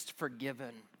was just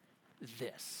forgiven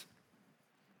this.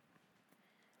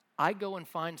 I go and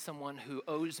find someone who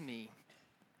owes me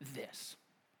this.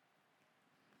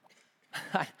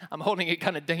 I'm holding it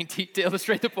kind of dainty to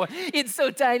illustrate the point. It's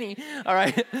so tiny, all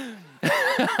right?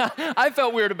 I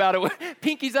felt weird about it.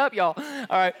 Pinkies up, y'all,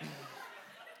 all right?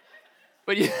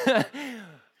 But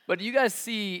you guys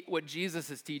see what Jesus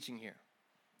is teaching here.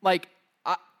 Like,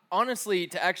 honestly,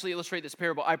 to actually illustrate this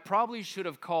parable, I probably should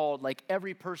have called like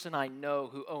every person I know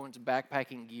who owns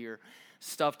backpacking gear,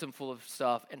 stuffed them full of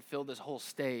stuff, and filled this whole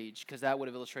stage, because that would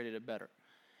have illustrated it better.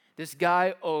 This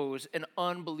guy owes an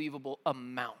unbelievable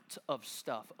amount of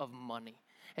stuff, of money.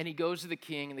 And he goes to the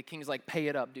king, and the king's like, pay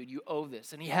it up, dude. You owe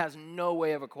this. And he has no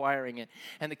way of acquiring it.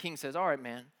 And the king says, all right,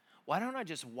 man, why don't I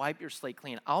just wipe your slate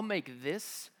clean? I'll make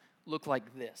this look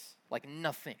like this, like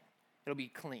nothing. It'll be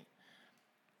clean.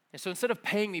 And so instead of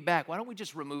paying me back, why don't we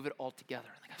just remove it altogether?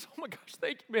 And the guy's, oh my gosh,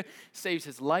 thank you, man. Saves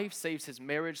his life, saves his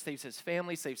marriage, saves his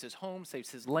family, saves his home, saves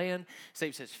his land,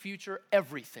 saves his future,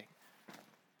 everything.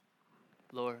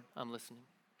 Lord, I'm listening.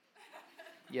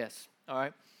 Yes, all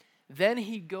right. Then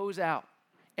he goes out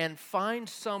and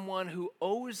finds someone who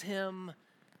owes him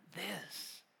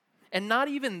this. And not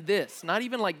even this, not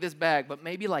even like this bag, but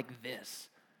maybe like this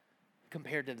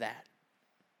compared to that.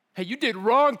 Hey, you did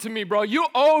wrong to me, bro. You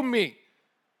owe me.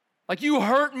 Like, you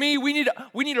hurt me.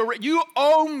 You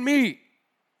owe me.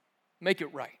 Make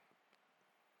it right.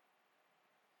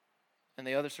 And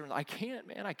the other servant, I can't,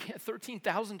 man. I can't.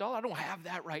 $13,000. I don't have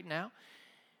that right now.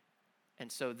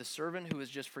 And so the servant who was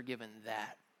just forgiven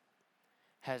that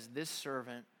has this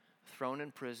servant thrown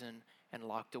in prison and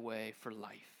locked away for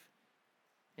life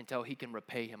until he can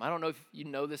repay him. I don't know if you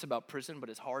know this about prison, but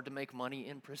it's hard to make money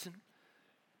in prison.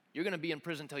 You're going to be in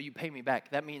prison until you pay me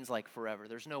back. That means like forever.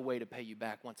 There's no way to pay you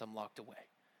back once I'm locked away.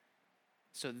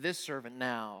 So this servant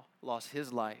now lost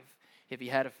his life. If he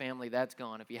had a family, that's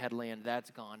gone. If he had land, that's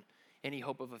gone. Any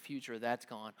hope of a future, that's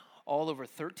gone. All over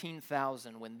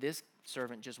 13,000 when this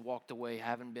servant just walked away,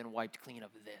 having been wiped clean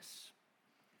of this.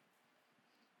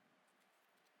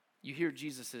 You hear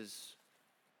Jesus'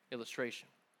 illustration.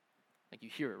 Like, you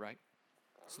hear it, right?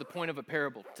 It's the point of a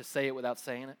parable, to say it without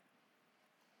saying it.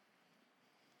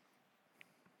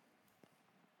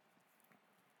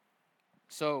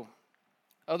 So,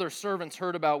 other servants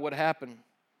heard about what happened.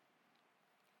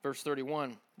 Verse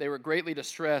 31, they were greatly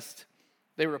distressed.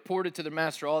 They reported to their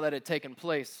master all that had taken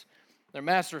place. Their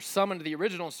master summoned the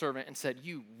original servant and said,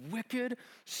 you wicked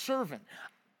servant,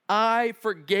 I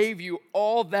forgave you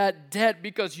all that debt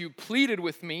because you pleaded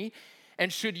with me.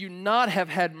 And should you not have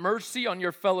had mercy on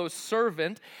your fellow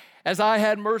servant as I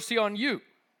had mercy on you?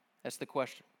 That's the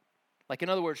question. Like, in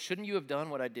other words, shouldn't you have done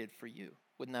what I did for you?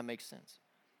 Wouldn't that make sense?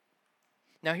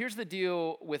 Now, here's the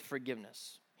deal with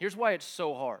forgiveness. Here's why it's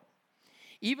so hard.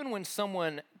 Even when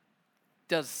someone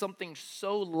does something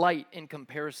so light in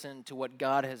comparison to what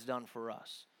God has done for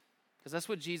us, because that's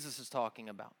what Jesus is talking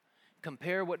about.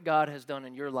 Compare what God has done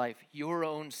in your life, your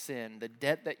own sin, the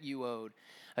debt that you owed,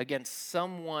 against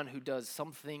someone who does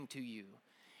something to you,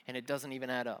 and it doesn't even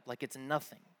add up. Like, it's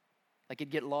nothing. Like,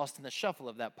 it'd get lost in the shuffle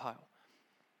of that pile.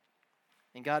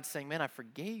 And God's saying, man, I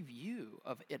forgave you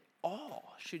of it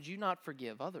all. Should you not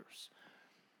forgive others?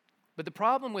 But the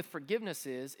problem with forgiveness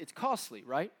is it's costly,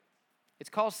 right? It's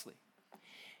costly.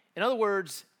 In other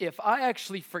words, if I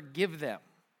actually forgive them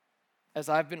as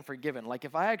I've been forgiven, like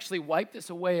if I actually wipe this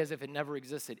away as if it never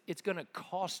existed, it's going to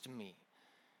cost me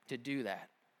to do that.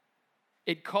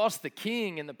 It cost the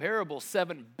king in the parable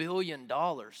 $7 billion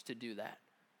to do that,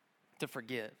 to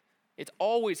forgive. It's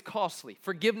always costly.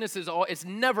 Forgiveness it's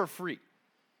never free.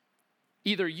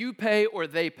 Either you pay or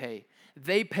they pay.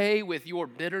 They pay with your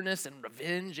bitterness and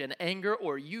revenge and anger,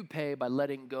 or you pay by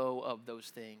letting go of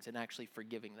those things and actually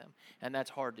forgiving them. And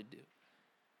that's hard to do.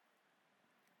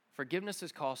 Forgiveness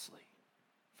is costly.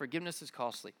 Forgiveness is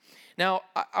costly. Now,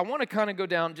 I want to kind of go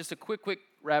down just a quick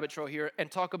rabbit trail here and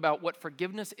talk about what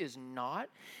forgiveness is not,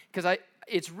 because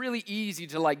it's really easy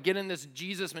to like get in this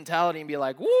Jesus mentality and be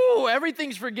like, woo,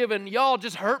 everything's forgiven. Y'all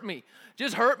just hurt me.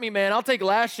 Just hurt me, man. I'll take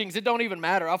lashings. It don't even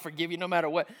matter. I'll forgive you no matter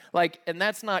what. Like, and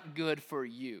that's not good for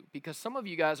you, because some of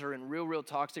you guys are in real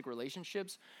toxic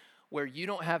relationships where you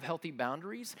don't have healthy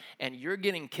boundaries and you're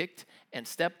getting kicked and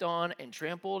stepped on and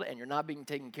trampled and you're not being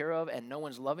taken care of and no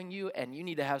one's loving you, and you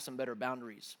need to have some better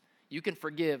boundaries. You can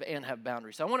forgive and have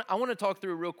boundaries. So I want to talk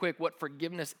through real quick what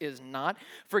forgiveness is not.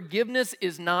 Forgiveness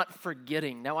is not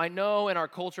forgetting. Now, I know in our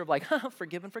culture of like,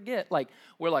 forgive and forget, like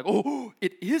we're like, oh,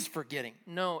 it is forgetting.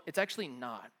 No, it's actually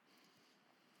not.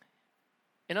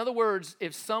 In other words,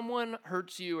 if someone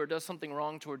hurts you or does something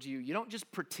wrong towards you, you don't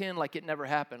just pretend like it never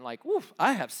happened. Like, woof,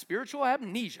 I have spiritual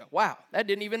amnesia. Wow, that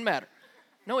didn't even matter.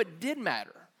 No, it did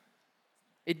matter.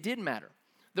 It did matter.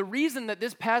 The reason that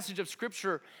this passage of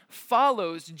Scripture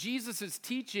follows Jesus'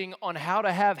 teaching on how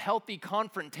to have healthy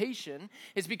confrontation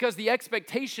is because the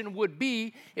expectation would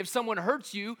be if someone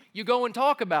hurts you, you go and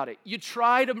talk about it. You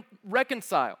try to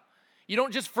reconcile. You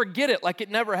don't just forget it like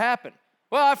it never happened.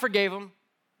 Well, I forgave him,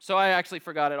 so I actually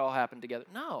forgot it all happened together.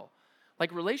 No.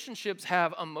 Like, relationships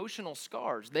have emotional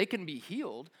scars. They can be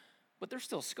healed, but they're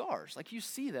still scars. Like, you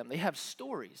see them. They have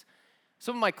stories.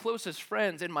 Some of my closest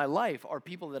friends in my life are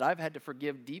people that I've had to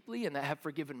forgive deeply and that have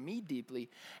forgiven me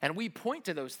deeply. And we point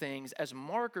to those things as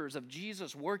markers of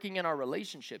Jesus working in our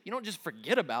relationship. You don't just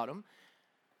forget about them.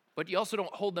 but you also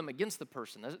don't hold them against the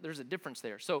person. There's a difference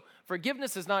there. So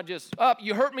forgiveness is not just,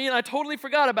 you hurt me and I totally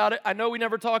forgot about it. I know we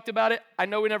never talked about it. I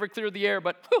know we never cleared the air,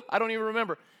 but I don't even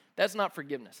remember. That's not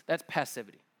forgiveness. That's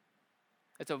passivity.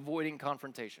 It's avoiding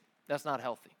confrontation. That's not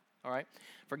healthy, all right?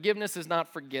 Forgiveness is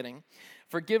not forgetting.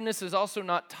 Forgiveness is also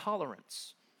not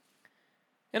tolerance.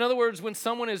 In other words, when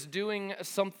someone is doing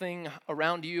something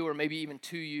around you or maybe even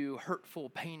to you, hurtful,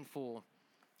 painful,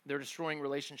 they're destroying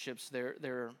relationships,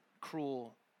 they're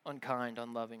cruel, unkind,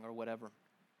 unloving, or whatever.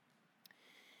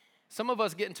 Some of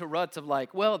us get into ruts of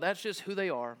like, well, that's just who they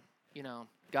are. You know,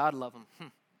 God love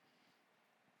them.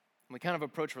 We kind of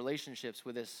approach relationships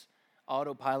with this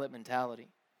autopilot mentality.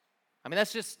 I mean,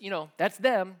 that's just, that's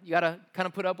them. You got to kind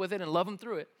of put up with it and love them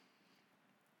through it.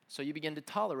 So you begin to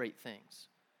tolerate things.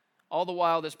 All the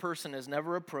while, this person is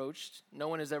never approached. No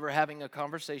one is ever having a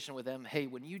conversation with them. Hey,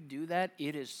 when you do that,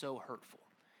 it is so hurtful.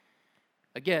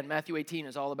 Again, Matthew 18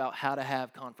 is all about how to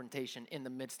have confrontation in the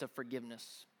midst of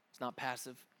forgiveness. It's not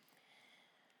passive.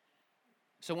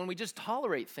 So when we just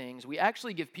tolerate things, we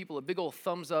actually give people a big old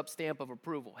thumbs up stamp of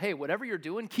approval. Hey, whatever you're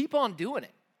doing, keep on doing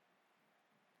it.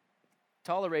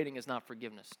 Tolerating is not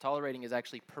forgiveness. Tolerating is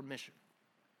actually permission.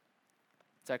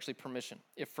 It's actually permission.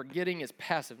 If forgetting is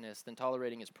passiveness, then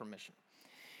tolerating is permission.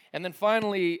 And then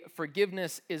finally,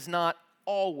 forgiveness is not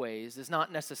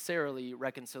necessarily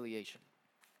reconciliation.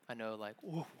 I know, like,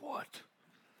 what?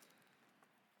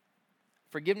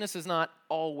 Forgiveness is not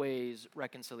always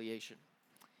reconciliation.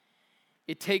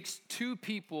 It takes two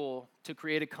people to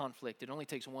create a conflict. It only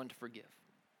takes one to forgive.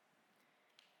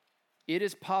 It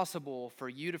is possible for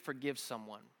you to forgive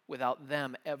someone without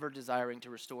them ever desiring to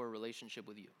restore a relationship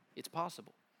with you. It's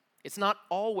possible. It's not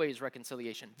always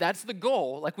reconciliation. That's the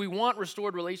goal. Like, we want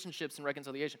restored relationships and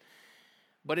reconciliation.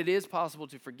 But it is possible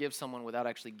to forgive someone without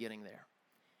actually getting there.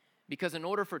 Because in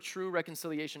order for true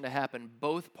reconciliation to happen,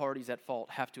 both parties at fault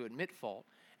have to admit fault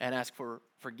and ask for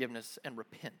forgiveness and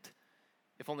repent.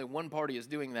 If only one party is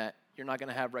doing that, you're not going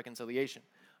to have reconciliation.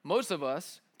 Most of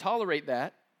us tolerate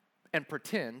that and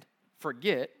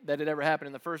forget that it ever happened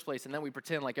in the first place, and then we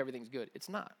pretend like everything's good. It's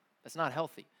not. That's not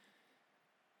healthy.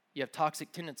 You have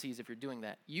toxic tendencies if you're doing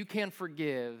that. You can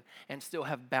forgive and still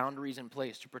have boundaries in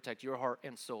place to protect your heart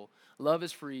and soul. Love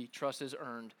is free, trust is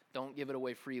earned. Don't give it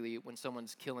away freely when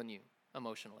someone's killing you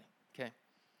emotionally, okay?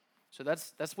 So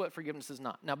that's what forgiveness is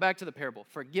not. Now back to the parable.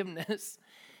 Forgiveness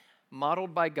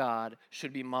modeled by God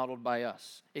should be modeled by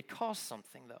us. It costs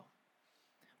something though.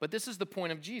 But this is the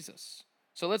point of Jesus.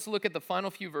 So let's look at the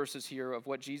final few verses here of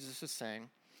what Jesus is saying.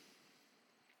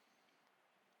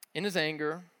 In his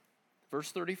anger,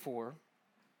 verse 34,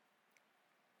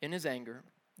 in his anger,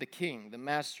 the king, the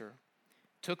master,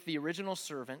 took the original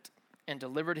servant and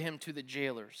delivered him to the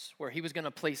jailers, where he was going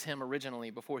to place him originally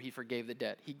before he forgave the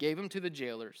debt. He gave him to the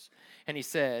jailers, and he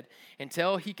said,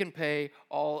 until he can pay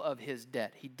all of his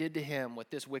debt. He did to him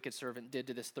what this wicked servant did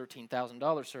to this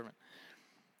 $13,000 servant.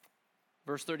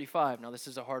 Verse 35, now this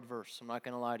is a hard verse, I'm not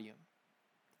going to lie to you.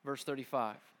 Verse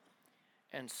 35,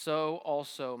 and so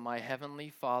also my heavenly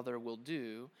Father will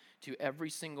do to every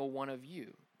single one of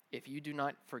you if you do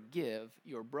not forgive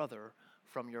your brother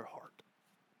from your heart.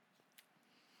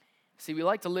 See, we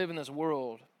like to live in this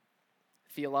world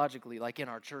theologically, like in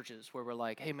our churches, where we're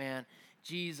like, hey man,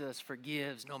 Jesus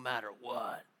forgives no matter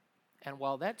what. And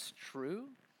while that's true,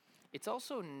 it's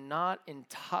also not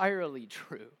entirely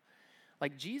true.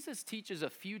 Like Jesus teaches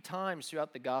a few times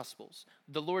throughout the Gospels.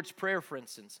 The Lord's Prayer, for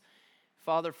instance,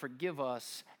 Father, forgive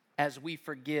us as we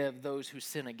forgive those who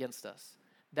sin against us.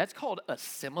 That's called a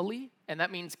simile, and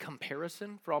that means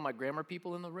comparison for all my grammar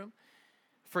people in the room.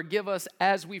 Forgive us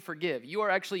as we forgive. You are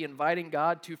actually inviting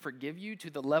God to forgive you to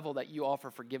the level that you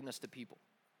offer forgiveness to people.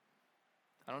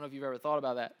 I don't know if you've ever thought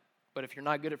about that, but if you're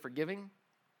not good at forgiving,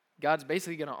 God's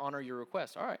basically going to honor your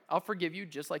request. All right, I'll forgive you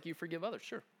just like you forgive others,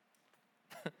 sure.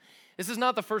 This is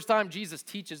not the first time Jesus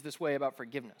teaches this way about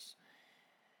forgiveness.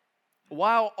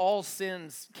 While all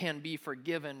sins can be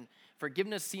forgiven,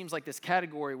 forgiveness seems like this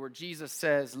category where Jesus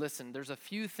says, listen, there's a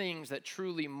few things that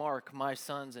truly mark my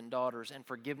sons and daughters, and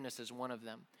forgiveness is one of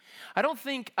them. I don't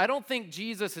think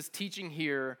Jesus is teaching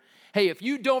here, hey, if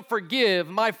you don't forgive,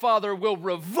 my Father will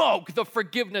revoke the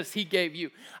forgiveness he gave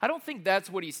you. I don't think that's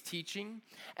what he's teaching,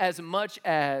 as much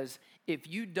as if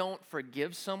you don't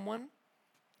forgive someone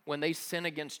when they sin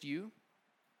against you,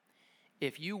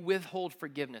 if you withhold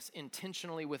forgiveness,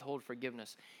 intentionally withhold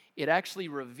forgiveness, it actually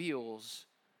reveals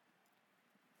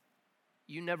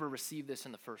you never received this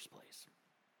in the first place.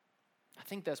 I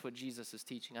think that's what Jesus is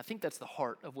teaching. I think that's the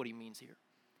heart of what he means here.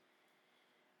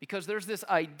 Because there's this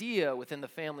idea within the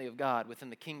family of God, within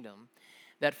the kingdom,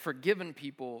 that forgiven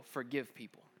people forgive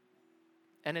people.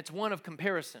 And it's one of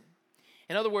comparison.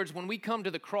 In other words, when we come to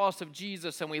the cross of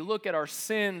Jesus and we look at our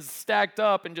sins stacked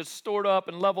up and just stored up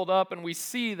and leveled up, and we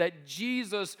see that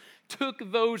Jesus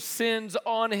took those sins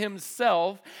on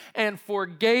himself and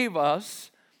forgave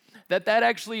us, that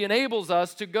actually enables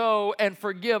us to go and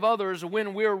forgive others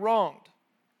when we're wronged.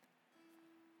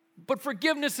 But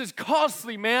forgiveness is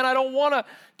costly, man. I don't want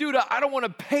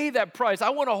to pay that price.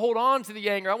 I want to hold on to the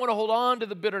anger. I want to hold on to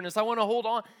the bitterness. I want to hold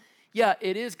on. Yeah,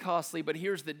 it is costly, but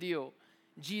here's the deal.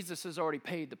 Jesus has already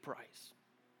paid the price.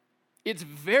 It's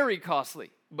very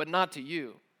costly, but not to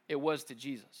you. It was to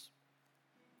Jesus.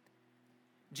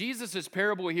 Jesus'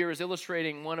 parable here is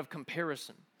illustrating one of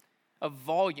comparison, of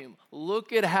volume.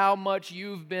 Look at how much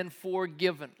you've been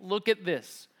forgiven. Look at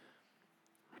this.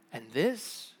 And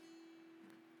this?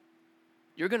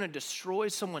 You're going to destroy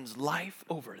someone's life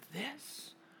over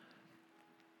this?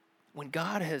 When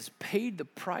God has paid the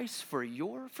price for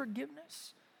your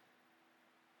forgiveness?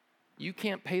 You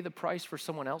can't pay the price for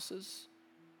someone else's?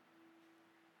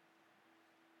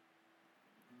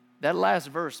 That last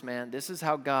verse, man, this is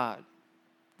how God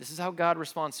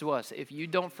responds to us. If you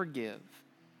don't forgive,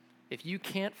 if you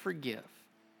can't forgive,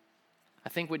 I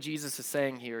think what Jesus is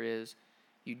saying here is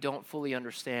you don't fully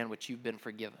understand what you've been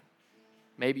forgiven.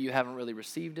 Maybe you haven't really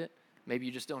received it. Maybe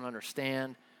you just don't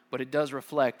understand. But it does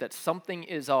reflect that something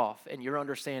is off in your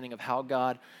understanding of how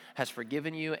God has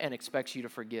forgiven you and expects you to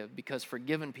forgive. Because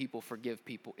forgiven people forgive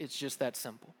people. It's just that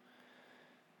simple.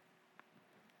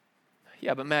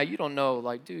 Yeah, but Matt, you don't know.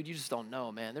 Like, dude, you just don't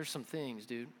know, man. There's some things,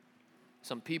 dude.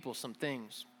 Some people, some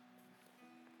things.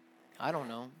 I don't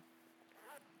know.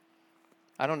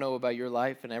 I don't know about your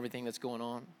life and everything that's going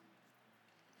on.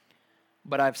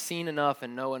 But I've seen enough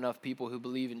and know enough people who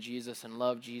believe in Jesus and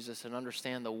love Jesus and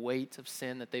understand the weight of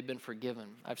sin that they've been forgiven.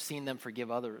 I've seen them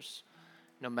forgive others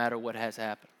no matter what has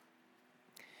happened.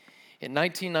 In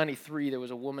 1993, there was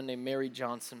a woman named Mary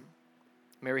Johnson.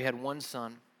 Mary had one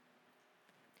son,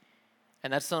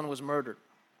 and that son was murdered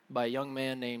by a young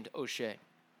man named O'Shea.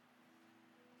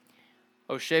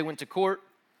 O'Shea went to court.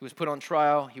 He was put on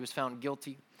trial. He was found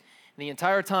guilty. And the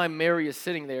entire time Mary is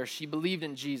sitting there, she believed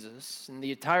in Jesus. And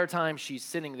the entire time she's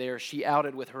sitting there, she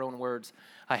outed with her own words,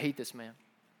 I hate this man.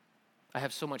 I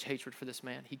have so much hatred for this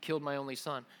man. He killed my only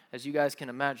son. As you guys can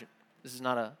imagine, this is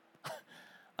not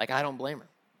I don't blame her.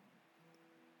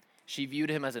 She viewed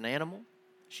him as an animal.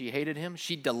 She hated him.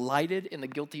 She delighted in the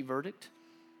guilty verdict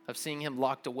of seeing him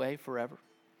locked away forever.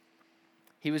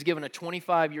 He was given a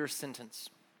 25-year sentence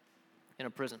in a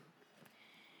prison.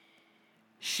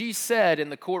 She said in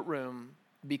the courtroom,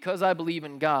 because I believe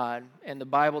in God and the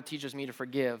Bible teaches me to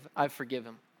forgive, I forgive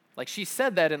him. Like, she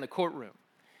said that in the courtroom.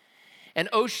 And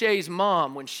O'Shea's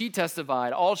mom, when she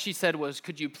testified, all she said was,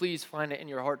 could you please find it in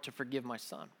your heart to forgive my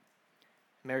son?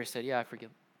 Mary said, yeah, I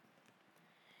forgive him.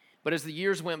 But as the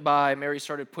years went by, Mary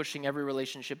started pushing every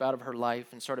relationship out of her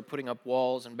life and started putting up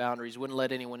walls and boundaries, wouldn't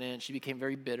let anyone in. She became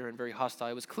very bitter and very hostile.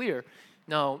 It was clear,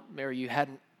 no, Mary, you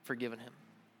hadn't forgiven him.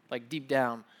 Like, deep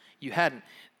down, you hadn't.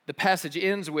 The passage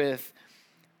ends with,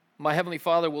 my heavenly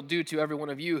Father will do to every one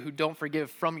of you who don't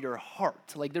forgive from your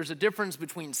heart. Like, there's a difference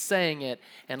between saying it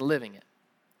and living it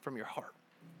from your heart.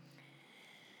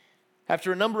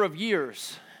 After a number of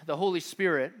years, the Holy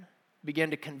Spirit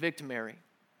began to convict Mary.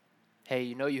 Hey,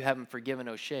 you know you haven't forgiven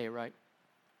O'Shea, right?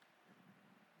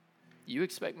 You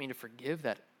expect me to forgive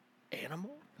that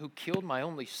animal who killed my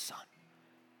only son?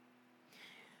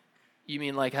 You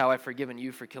mean like how I've forgiven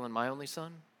you for killing my only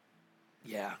son?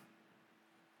 Yeah,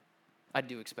 I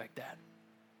do expect that.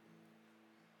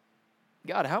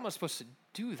 God, how am I supposed to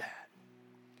do that?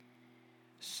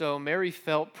 So Mary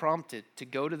felt prompted to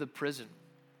go to the prison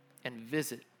and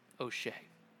visit O'Shea.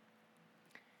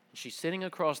 She's sitting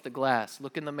across the glass,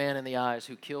 looking the man in the eyes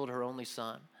who killed her only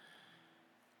son.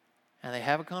 And they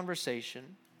have a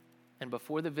conversation, and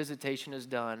before the visitation is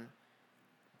done,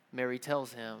 Mary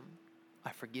tells him, I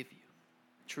forgive you,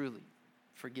 truly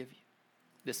forgive you,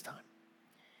 this time.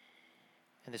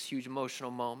 And this huge emotional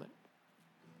moment.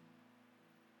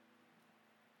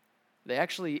 They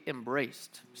actually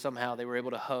embraced. Somehow they were able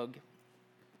to hug.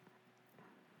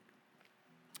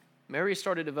 Mary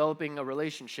started developing a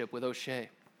relationship with O'Shea.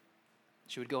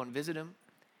 She would go and visit him.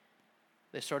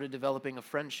 They started developing a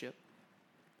friendship.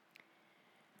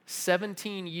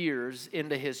 17 years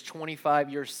into his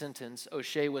 25-year sentence,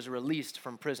 O'Shea was released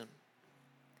from prison.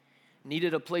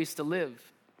 Needed a place to live.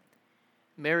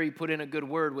 Mary put in a good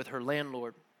word with her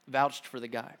landlord, vouched for the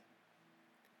guy.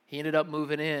 He ended up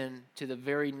moving in to the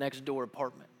very next door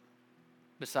apartment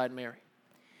beside Mary.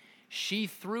 She,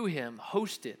 through him,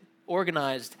 hosted,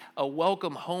 organized a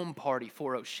welcome home party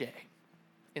for O'Shea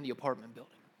in the apartment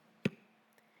building.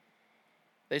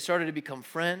 They started to become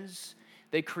friends.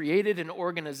 They created an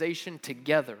organization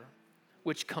together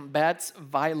which combats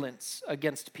violence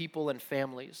against people and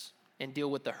families and deal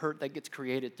with the hurt that gets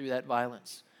created through that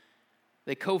violence.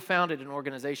 They co-founded an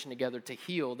organization together to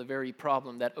heal the very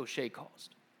problem that O'Shea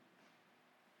caused.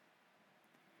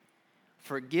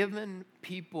 Forgiven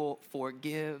people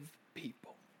forgive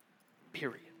people,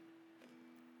 period.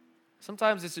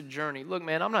 Sometimes it's a journey. Look,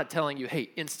 man, I'm not telling you, hey,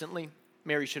 instantly,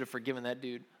 Mary should have forgiven that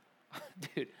dude.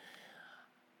 Dude,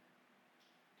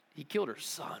 he killed her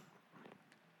son.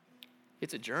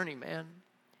 It's a journey, man.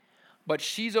 But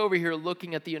she's over here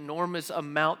looking at the enormous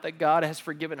amount that God has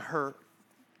forgiven her.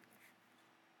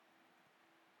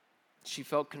 She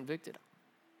felt convicted.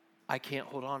 I can't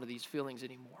hold on to these feelings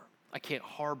anymore. I can't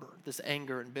harbor this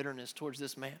anger and bitterness towards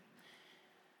this man.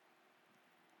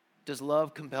 Does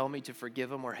love compel me to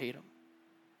forgive him or hate him?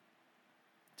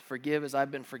 To forgive as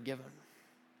I've been forgiven.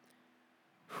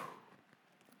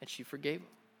 And she forgave him.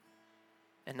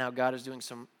 And now God is doing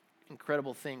some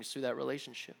incredible things through that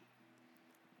relationship.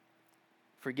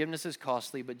 Forgiveness is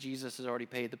costly, but Jesus has already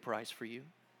paid the price for you.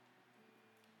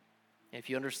 And if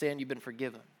you understand you've been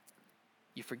forgiven,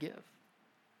 you forgive.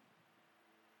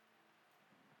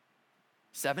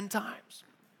 7 times?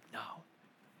 No.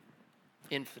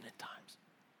 Infinite times.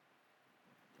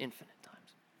 Infinite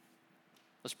times.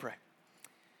 Let's pray.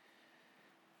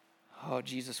 Oh,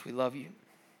 Jesus, we love you.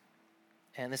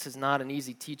 And this is not an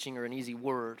easy teaching or an easy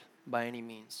word by any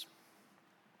means.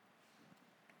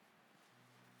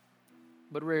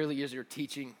 But rarely is your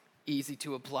teaching easy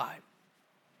to apply.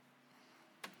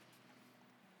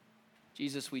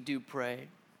 Jesus, we do pray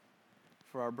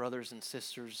for our brothers and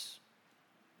sisters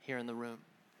here in the room,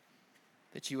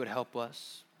 that you would help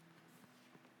us,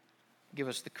 give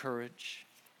us the courage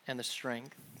and the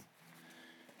strength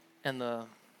and the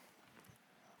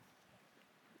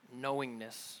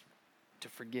knowingness to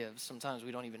forgive. Sometimes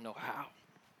we don't even know how.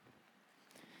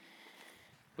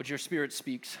 But your Spirit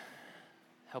speaks,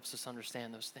 helps us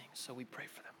understand those things, so we pray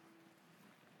for them.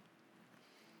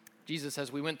 Jesus,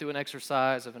 as we went through an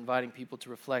exercise of inviting people to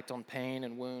reflect on pain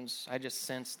and wounds, I just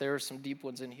sensed there are some deep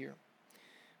ones in here,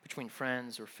 between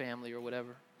friends or family or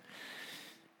whatever.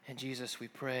 And Jesus, we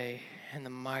pray in the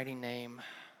mighty name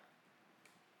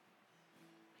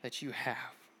that you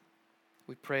have.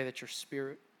 We pray that your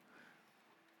Spirit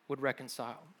would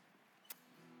reconcile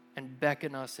and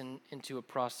beckon us into a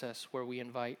process where we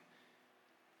invite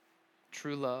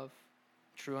true love,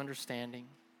 true understanding,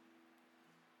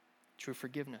 true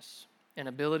forgiveness, an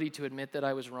ability to admit that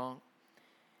I was wrong,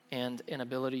 and an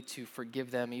ability to forgive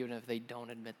them even if they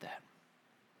don't admit that.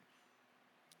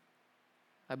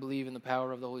 I believe in the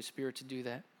power of the Holy Spirit to do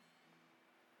that.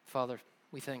 Father,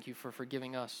 we thank you for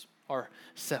forgiving us our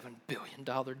 $7 billion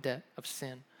debt of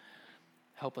sin.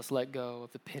 Help us let go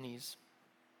of the pennies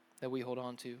that we hold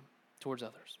on to towards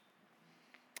others.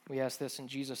 We ask this in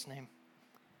Jesus' name.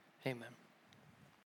 Amen.